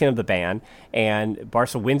preparation of the ban, and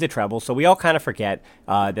Barca wins a treble, so we all kind of forget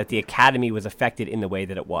that the academy was affected in the way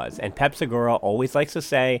that it was. And Pep Segura always likes to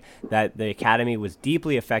say that the academy was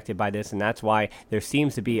deeply affected by this, and that's why there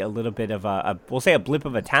seems to be a little bit of we'll say a blip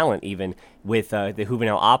of a talent even with the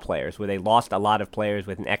Juvenil A players, where they lost a lot of players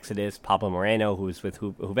with an exodus. Pablo Moreno, who was with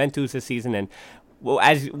Juventus this season, and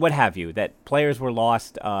as what have you, that players were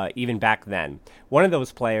lost even back then. One of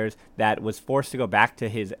those players that was forced to go back to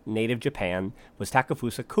his native Japan was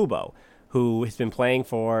Takefusa Kubo, who has been playing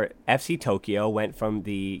for FC Tokyo, went from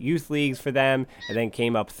the youth leagues for them, and then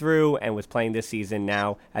came up through and was playing this season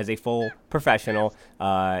now as a full professional,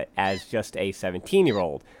 as just a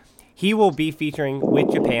 17-year-old. He will be featuring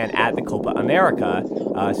with Japan at the Copa America,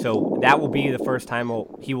 so that will be the first time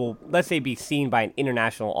he will, let's say, be seen by an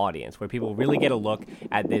international audience, where people really get a look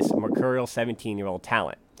at this mercurial 17-year-old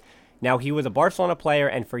talent. Now, he was a Barcelona player,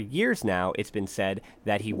 and for years now, it's been said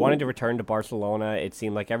that he wanted to return to Barcelona. It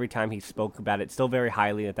seemed like every time he spoke about it, still very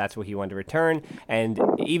highly, that that's where he wanted to return. And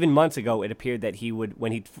even months ago, it appeared that he would,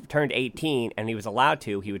 when he turned 18 and he was allowed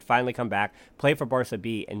to, he would finally come back, play for Barca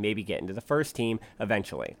B, and maybe get into the first team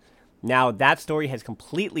eventually. Now, that story has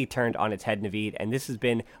completely turned on its head, Navid, and this has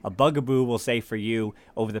been a bugaboo, we'll say, for you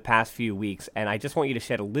over the past few weeks, and I just want you to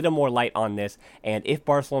shed a little more light on this, and if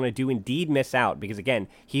Barcelona do indeed miss out, because, again,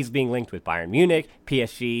 he's being linked with Bayern Munich,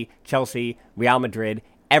 PSG, Chelsea, Real Madrid,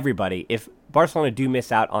 everybody. If Barcelona do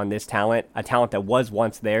miss out on this talent, a talent that was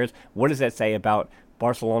once theirs, what does that say about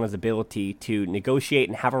Barcelona's ability to negotiate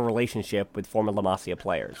and have a relationship with former La Masia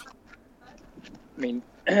players? I mean,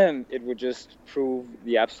 it would just prove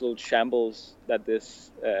the absolute shambles that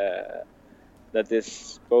this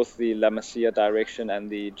both the La Masia direction and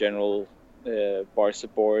the general Barca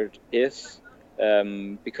board is,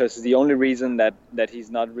 because the only reason that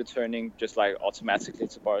he's not returning just like automatically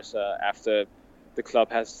to Barca after the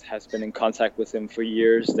club has been in contact with him for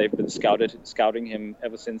years. They've been scouting him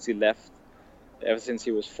ever since he left, ever since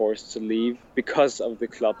he was forced to leave because of the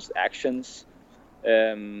club's actions.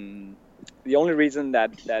 The only reason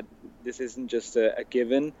that this isn't just a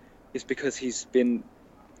given is because he's been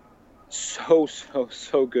so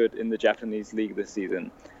good in the Japanese league this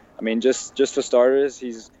season. I mean, just for starters,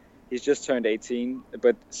 he's just turned 18,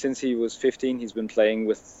 but since he was 15, he's been playing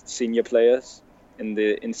with senior players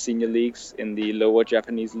in senior leagues, in the lower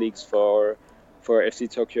Japanese leagues for FC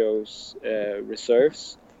Tokyo's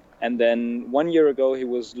reserves. And then 1 year ago, he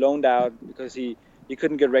was loaned out because he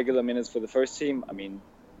couldn't get regular minutes for the first team. I mean,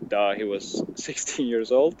 he was 16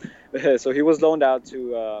 years old. So he was loaned out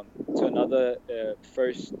to another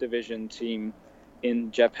first division team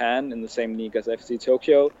in Japan in the same league as FC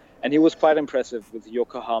Tokyo. And he was quite impressive with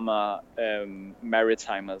Yokohama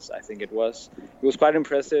Maritimers, I think it was. He was quite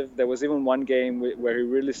impressive. There was even one game where he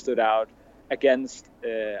really stood out against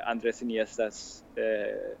Andres Iniesta's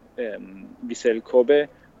Vissel Kobe,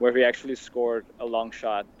 where he actually scored a long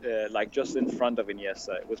shot, like just in front of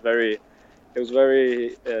Iniesta. It was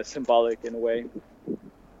very symbolic in a way.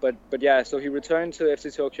 But yeah, so he returned to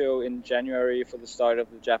FC Tokyo in January for the start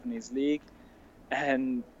of the Japanese league.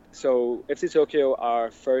 And so FC Tokyo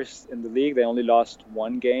are first in the league. They only lost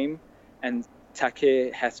one game, and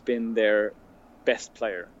Take has been their best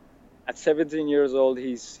player. at 17 years old,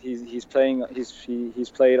 he's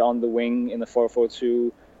played on the wing in the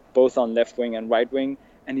 4-4-2, both on left wing and right wing,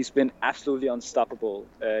 and he's been absolutely unstoppable.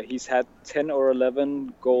 He's had 10 or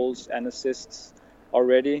 11 goals and assists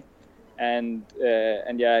already, and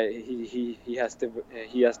yeah, he has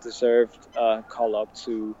deserved a call up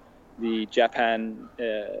to the Japan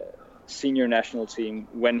senior national team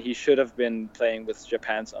when he should have been playing with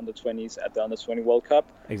Japan's under-20s at the under-20 World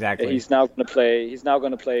Cup. Exactly. He's now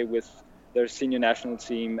going to play with their senior national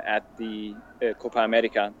team at the Copa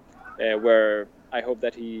America, where I hope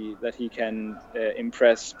that he can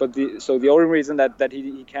impress. But the only reason that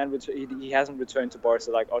he hasn't returned to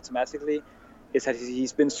Barca like automatically is that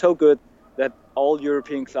he's been so good that all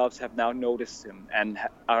European clubs have now noticed him and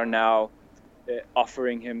are now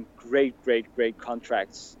offering him great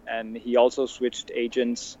contracts. And he also switched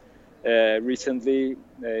agents recently.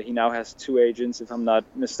 He now has 2 agents, if I'm not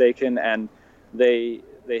mistaken, and they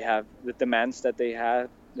have the demands that they have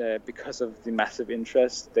because of the massive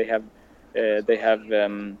interest. They have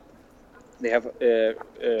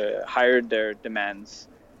hired their demands,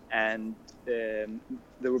 and the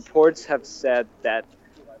reports have said that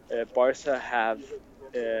Barca have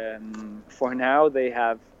for now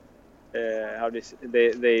they've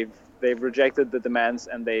rejected the demands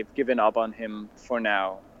and they've given up on him for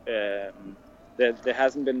now. There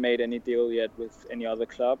hasn't been made any deal yet with any other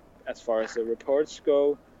club as far as the reports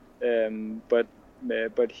go, but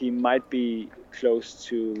he might be close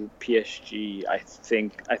to PSG. I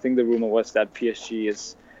think the rumor was that PSG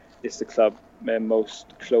is the club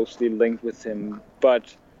most closely linked with him,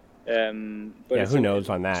 but who knows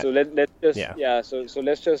on that?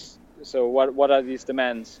 So what are these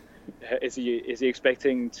demands? Is he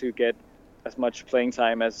expecting to get as much playing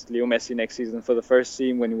time as Leo Messi next season for the first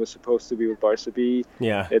team when he was supposed to be with Barca B?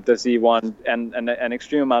 Yeah. Does he want an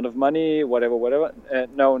extreme amount of money? Whatever.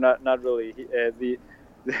 No, not really.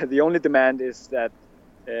 The only demand is that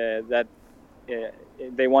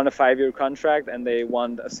they want a 5-year contract and they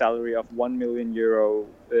want a salary of €1 million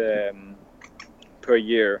per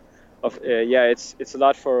year. It's a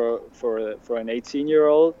lot for an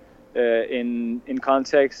 18-year-old. In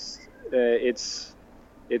context, it's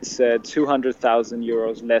 200,000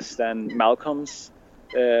 euros less than Malcolm's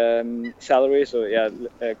salary. So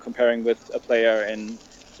comparing with a player in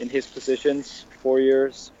his positions,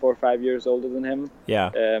 4 or 5 years older than him. Yeah.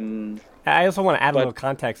 I also want to add a little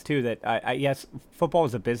context too. That yes, football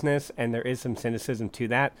is a business, and there is some cynicism to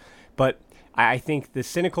that. But I think the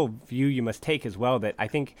cynical view you must take as well, that I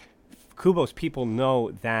think Kubo's people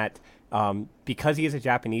know that because he is a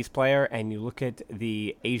Japanese player, and you look at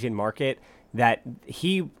the Asian market, that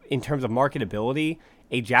he, in terms of marketability,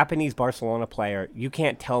 a Japanese Barcelona player, you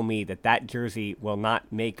can't tell me that jersey will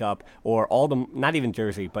not make up, or all the, not even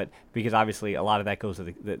jersey, but because obviously a lot of that goes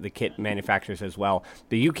to the kit manufacturers as well,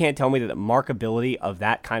 but you can't tell me that the marketability of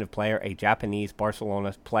that kind of player, a Japanese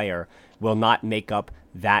Barcelona player, will not make up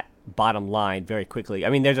that bottom line very quickly. I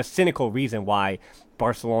mean, there's a cynical reason why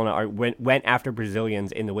Barcelona went after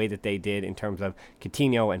Brazilians in the way that they did in terms of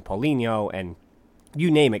Coutinho and Paulinho and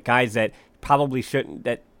you name it, guys that probably shouldn't,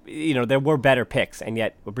 that, you know, there were better picks, and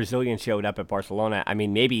yet a Brazilian showed up at Barcelona. I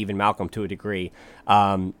mean, maybe even Malcolm to a degree,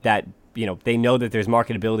 that, you know, they know that there's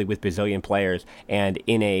marketability with Brazilian players, and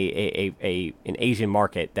in an Asian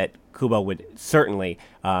market that Kubo would certainly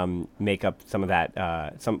make up some of that.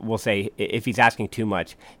 We'll say if he's asking too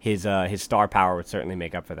much, his star power would certainly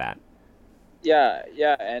make up for that. Yeah,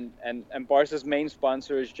 and Barca's main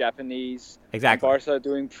sponsor is Japanese. Exactly. And Barca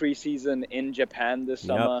doing preseason in Japan this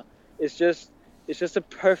summer. It's just a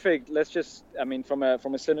perfect. From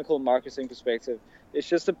a cynical marketing perspective, it's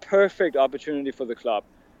just a perfect opportunity for the club.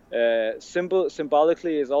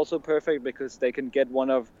 Symbolically is also perfect because they can get one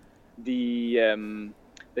of the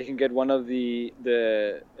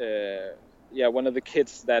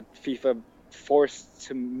kids that FIFA forced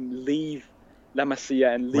to leave La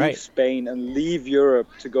Masia and leave Spain and leave Europe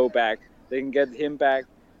to go back. They can get him back.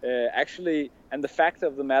 And the fact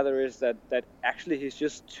of the matter is that actually he's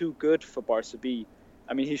just too good for Barca B.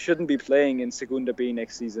 I mean, he shouldn't be playing in Segunda B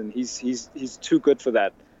next season. He's too good for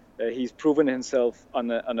that. He's proven himself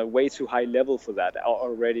on a way too high level for that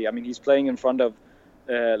already. I mean, he's playing in front of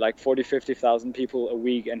 40,000-50,000 people a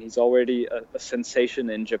week, and he's already a sensation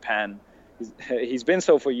in Japan. He's been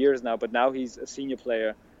so for years now, but now he's a senior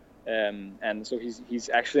player, and so he's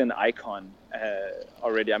actually an icon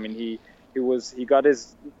already. I mean, he got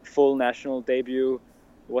his full national debut.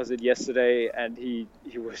 Was it yesterday? And he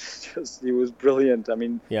was brilliant. I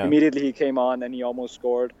mean, Immediately he came on and he almost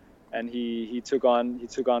scored, and he took on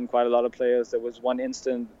quite a lot of players. There was one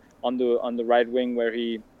instant on the right wing where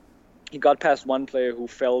he got past one player who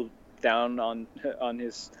fell down on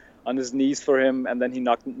his knees for him, and then he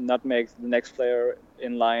nutmegs the next player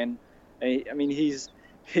in line. And he's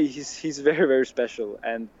very, very special,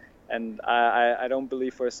 and I don't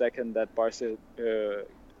believe for a second that Barca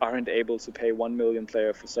aren't able to pay 1 million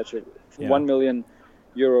player for such a 1 million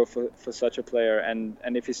euro for such a player, and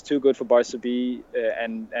if he's too good for Barca B,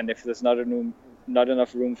 and if there's not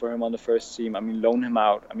enough room for him on the first team, loan him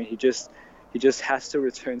out. He just has to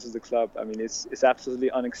return to the club. It's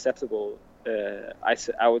absolutely unacceptable.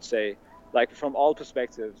 I would say, like, from all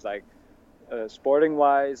perspectives, like sporting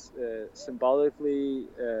wise, symbolically,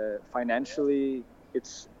 financially,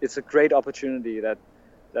 it's a great opportunity that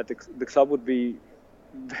the club would be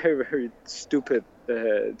very, very stupid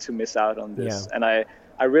to miss out on this. And I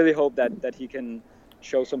really hope that he can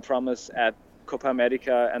show some promise at Copa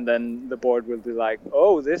America, and then the board will be like,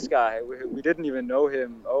 oh, this guy, we didn't even know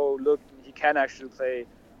him. Oh, look, he can actually play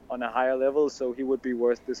on a higher level, so he would be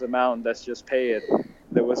worth this amount. Let's just pay it.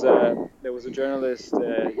 There was a journalist,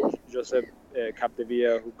 Josep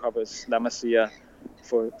Capdevila, who covers La Masia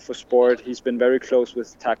for Sport. He's been very close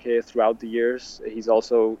with Take throughout the years. He's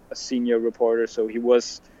also a senior reporter, so he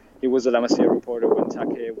was a La Masia reporter when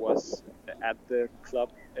Take was at the club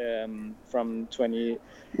from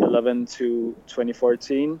 2011 to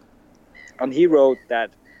 2014, and he wrote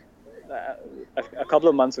that a couple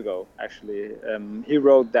of months ago, actually, he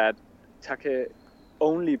wrote that Take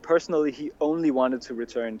he only wanted to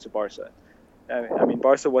return to Barca.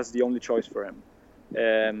 Barca was the only choice for him,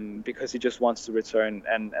 because he just wants to return.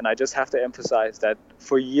 And I just have to emphasize that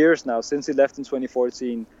for years now, since he left in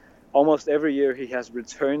 2014, almost every year he has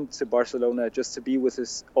returned to Barcelona just to be with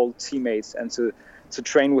his old teammates and to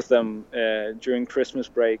train with them during Christmas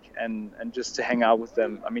break and just to hang out with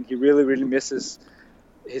them. He really, really misses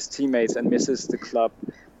his teammates and misses the club.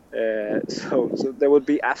 So there would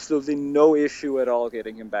be absolutely no issue at all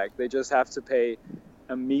getting him back. They just have to pay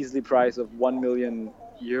a measly price of 1 million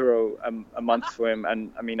euro a month for him.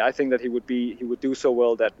 And I think that he would do so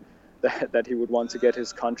well that he would want to get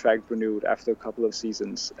his contract renewed after a couple of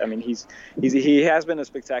seasons. He has been a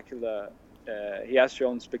spectacular. He has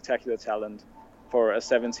shown spectacular talent for a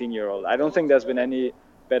 17-year-old. I don't think there's been any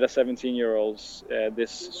better 17-year-olds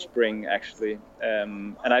this spring, actually.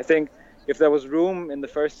 And I think if there was room in the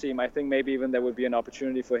first team, I think maybe even there would be an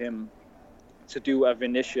opportunity for him to do a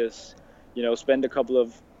Vinicius, spend a couple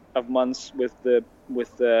of months with the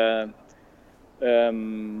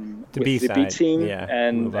B team,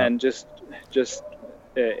 and just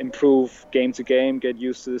improve game to game, get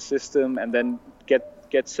used to the system, and then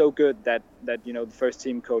get so good that the first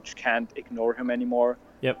team coach can't ignore him anymore.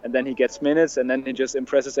 And then he gets minutes, and then he just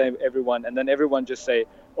impresses everyone, and then everyone just say,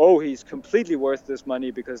 oh, he's completely worth this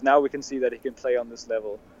money because now we can see that he can play on this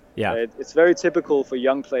level. It's very typical for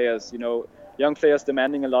young players. Young players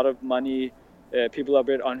demanding a lot of money. People are a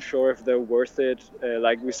bit unsure if they're worth it.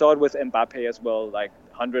 Like we saw it with Mbappe as well, like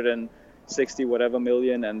 160 whatever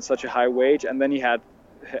million and such a high wage, and then he had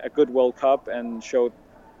a good World Cup and showed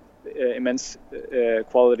immense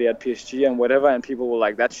quality at PSG and whatever, and people were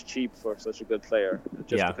like, that's cheap for such a good player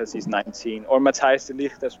just because he's 19. Or Matthijs de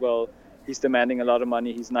Ligt as well, he's demanding a lot of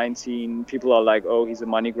money, he's 19. People are like, oh, he's a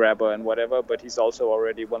money grabber and whatever, but he's also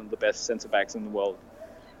already one of the best center backs in the world.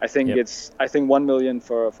 I think 1 million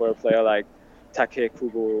for a player like Take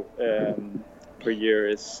Kubo per year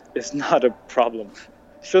is not a problem.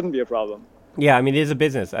 Shouldn't be a problem. Yeah, it is a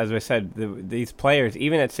business. As I said, these players,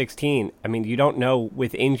 even at 16, you don't know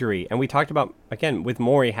with injury. And we talked about, again, with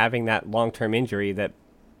Mori having that long-term injury, that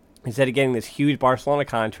instead of getting this huge Barcelona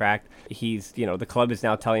contract, he's, the club is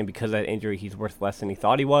now telling him because of that injury he's worth less than he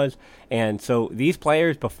thought he was. And so these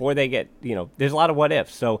players, before they get, there's a lot of what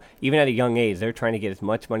ifs. So even at a young age, they're trying to get as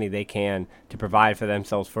much money they can to provide for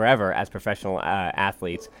themselves forever as professional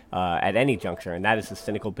athletes at any juncture. And that is the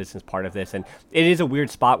cynical business part of this. And it is a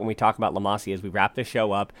weird spot when we talk about La Masia as we wrap this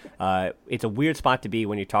show up. It's a weird spot to be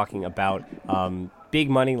when you're talking about big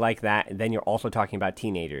money like that, and then you're also talking about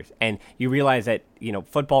teenagers. And you realize that,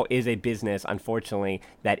 football is a business, unfortunately,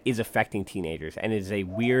 that is affecting teenagers. And it is a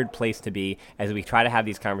weird place to be as we try to have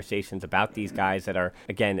these conversations about these guys that are,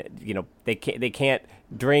 again, they can't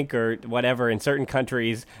drink or whatever in certain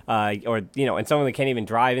countries, and some of them can't even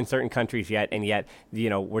drive in certain countries yet. And yet,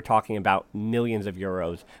 we're talking about millions of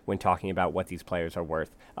euros when talking about what these players are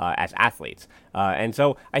worth as athletes. And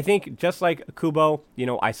so I think just like Kubo,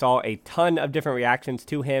 I saw a ton of different reactions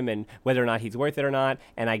to him and whether or not he's worth it or not.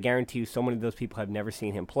 And I guarantee you so many of those people have never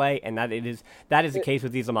seen him play, and that is the case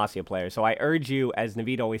with these La Masia players. So I urge you, as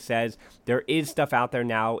Navid always says, there is stuff out there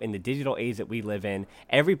now in the digital age that we live in.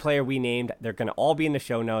 Every player we named, they're going to all be in the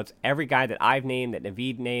show notes. Every guy that I've named, that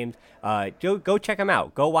Navid named, go check them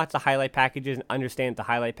out. Go watch the highlight packages and understand the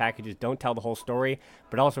highlight packages don't tell the whole story,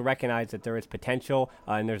 but also recognize that there is potential,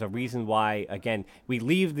 and there's a reason why, again, we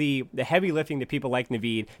leave the heavy lifting to people like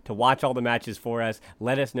Navid to watch all the matches for us,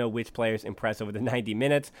 let us know which players impress over the 90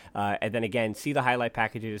 minutes, and then again, see the highlight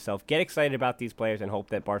packages yourself, get excited about these players, and hope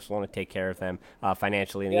that Barcelona take care of them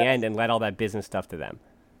financially in the end, and let all that business stuff to them.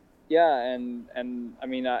 Yeah, and I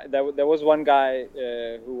mean, there was one guy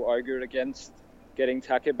who argued against getting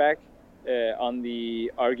Take back on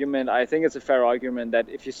the argument. I think it's a fair argument that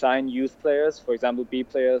if you sign youth players, for example, B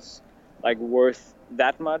players, like worth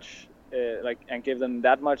that much, and give them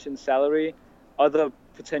that much in salary, other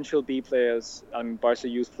potential B players, Barca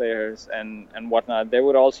youth players and whatnot, they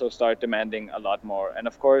would also start demanding a lot more. And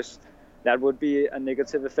of course, that would be a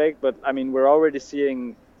negative effect. But I mean, we're already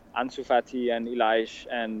seeing Ansu Fati and Elias,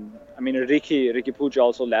 and I mean Riqui Puig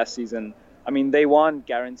also last season. I mean, they want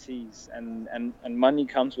guarantees, and money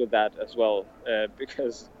comes with that as well,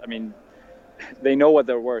 because I mean, they know what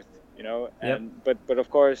they're worth, you know. And yep. But of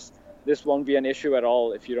course, this won't be an issue at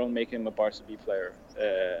all if you don't make him a Barca B player.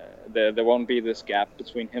 There won't be this gap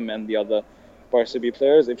between him and the other Barca B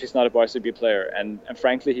players if he's not a Barca B player. And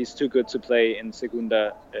frankly, he's too good to play in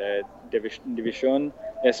Segunda División,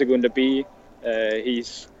 Segunda B.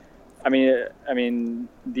 I mean,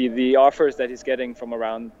 the offers that he's getting from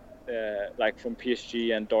around, like from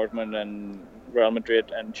PSG and Dortmund and Real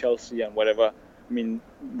Madrid and Chelsea and whatever, I mean,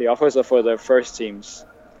 the offers are for their first teams.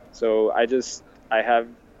 So I have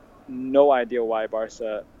no idea why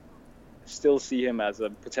Barca still see him as a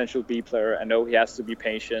potential B player. I know he has to be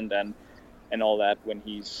patient and all that when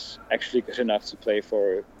he's actually good enough to play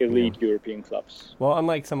for elite European clubs. Well,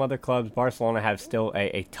 unlike some other clubs, Barcelona have still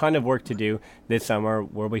a ton of work to do this summer.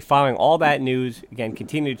 We'll be following all that news. Again,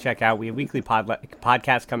 continue to check out. We have weekly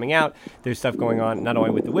podcasts coming out. There's stuff going on not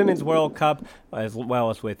only with the Women's World Cup, as well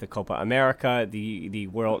as with the Copa America. The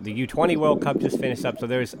U20 World Cup just finished up, so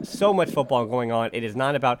there's so much football going on. It is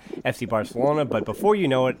not about FC Barcelona, but before you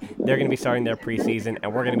know it, they're going to be starting their preseason,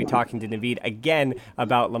 and we're going to be talking to Navid again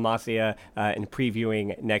about La Masia and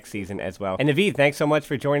previewing next season as well. And Navid, thanks so much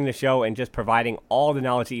for joining the show and just providing all the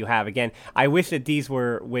knowledge that you have. Again, I wish that these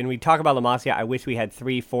were, when we talk about La Masia, I wish we had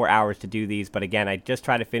 3-4 hours to do these, but again, I just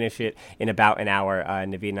try to finish it in about an hour.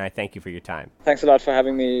 Navid and I thank you for your time. Thanks a lot for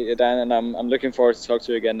having me, Dan, and I'm looking forward to talk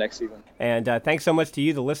to you again next season. And thanks so much to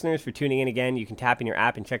you, the listeners, for tuning in again. You can tap in your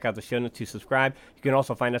app and check out the show notes to subscribe. You can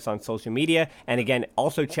also find us on social media, and again,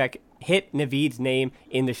 also hit Navid's name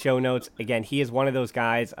in the show notes. Again, he is one of those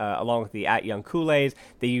guys, along with the @YoungKool-Aids,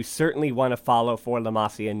 that you certainly want to follow for La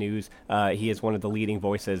Masia news. He is one of the leading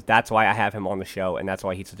voices. That's why I have him on the show, and that's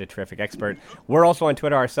why he's such a terrific expert. We're also on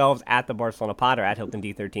Twitter ourselves, @TheBarcelonaPod, or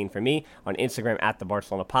 @HiltonD13 for me, on Instagram,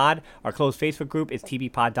 @TheBarcelonaPod. Our closed Facebook group is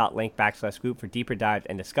TBPod.link/group for deeper dives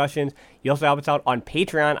and discussions. You also help us out on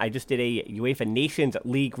Patreon. I just did a UEFA Nations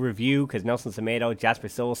League review because Nelson Semedo, Jasper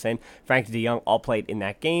Silverson, Frank de Jong all played in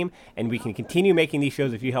that game. And we can continue making these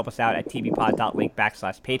shows if you help us out at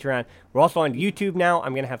TBPod.link/Patreon. We're also on YouTube now.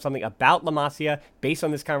 I'm going to have something about La Masia based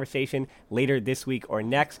on this conversation later this week or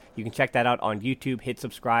next. You can check that out on YouTube. Hit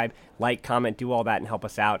subscribe, like, comment, do all that, and help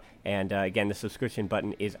us out. And again, the subscription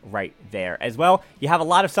button is right there as well. You have a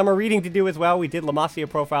lot of summer reading to do as well. We did La Masia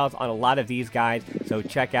profiles on a lot of these guys, so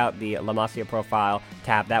check out the La Masia profile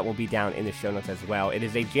tab. That will be down in the show notes as well. It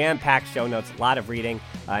is a jam-packed show notes, a lot of reading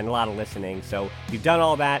and a lot of listening. So you've done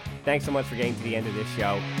all that. Thanks so much for getting to the end of this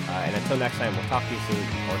show. And until next time, we'll talk to you soon.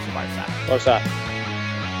 Forza Barca. Forza.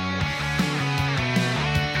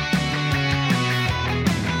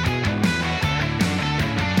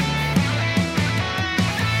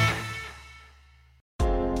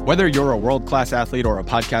 Whether you're a world-class athlete or a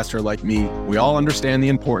podcaster like me, we all understand the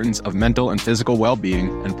importance of mental and physical well-being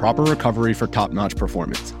and proper recovery for top-notch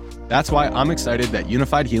performance. That's why I'm excited that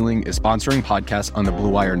Unified Healing is sponsoring podcasts on the Blue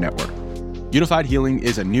Wire Network. Unified Healing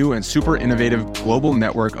is a new and super innovative global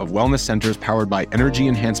network of wellness centers powered by Energy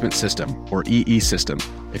Enhancement System, or EE System.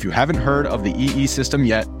 If you haven't heard of the EE System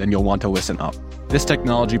yet, then you'll want to listen up. This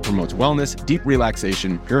technology promotes wellness, deep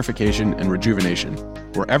relaxation, purification, and rejuvenation.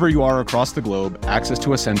 Wherever you are across the globe, access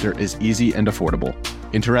to a center is easy and affordable.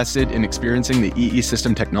 Interested in experiencing the EE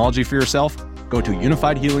System technology for yourself? Go to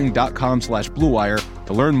unifiedhealing.com/bluewire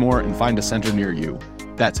to learn more and find a center near you.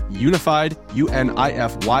 That's unified,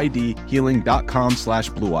 UNIFYD,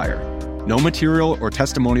 healing.com/bluewire. No material or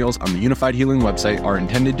testimonials on the Unified Healing website are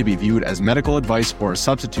intended to be viewed as medical advice or a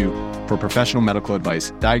substitute for professional medical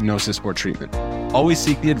advice, diagnosis, or treatment. Always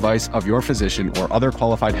seek the advice of your physician or other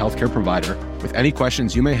qualified healthcare provider with any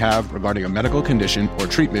questions you may have regarding a medical condition or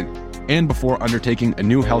treatment and before undertaking a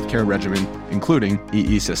new healthcare regimen, including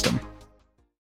EE system.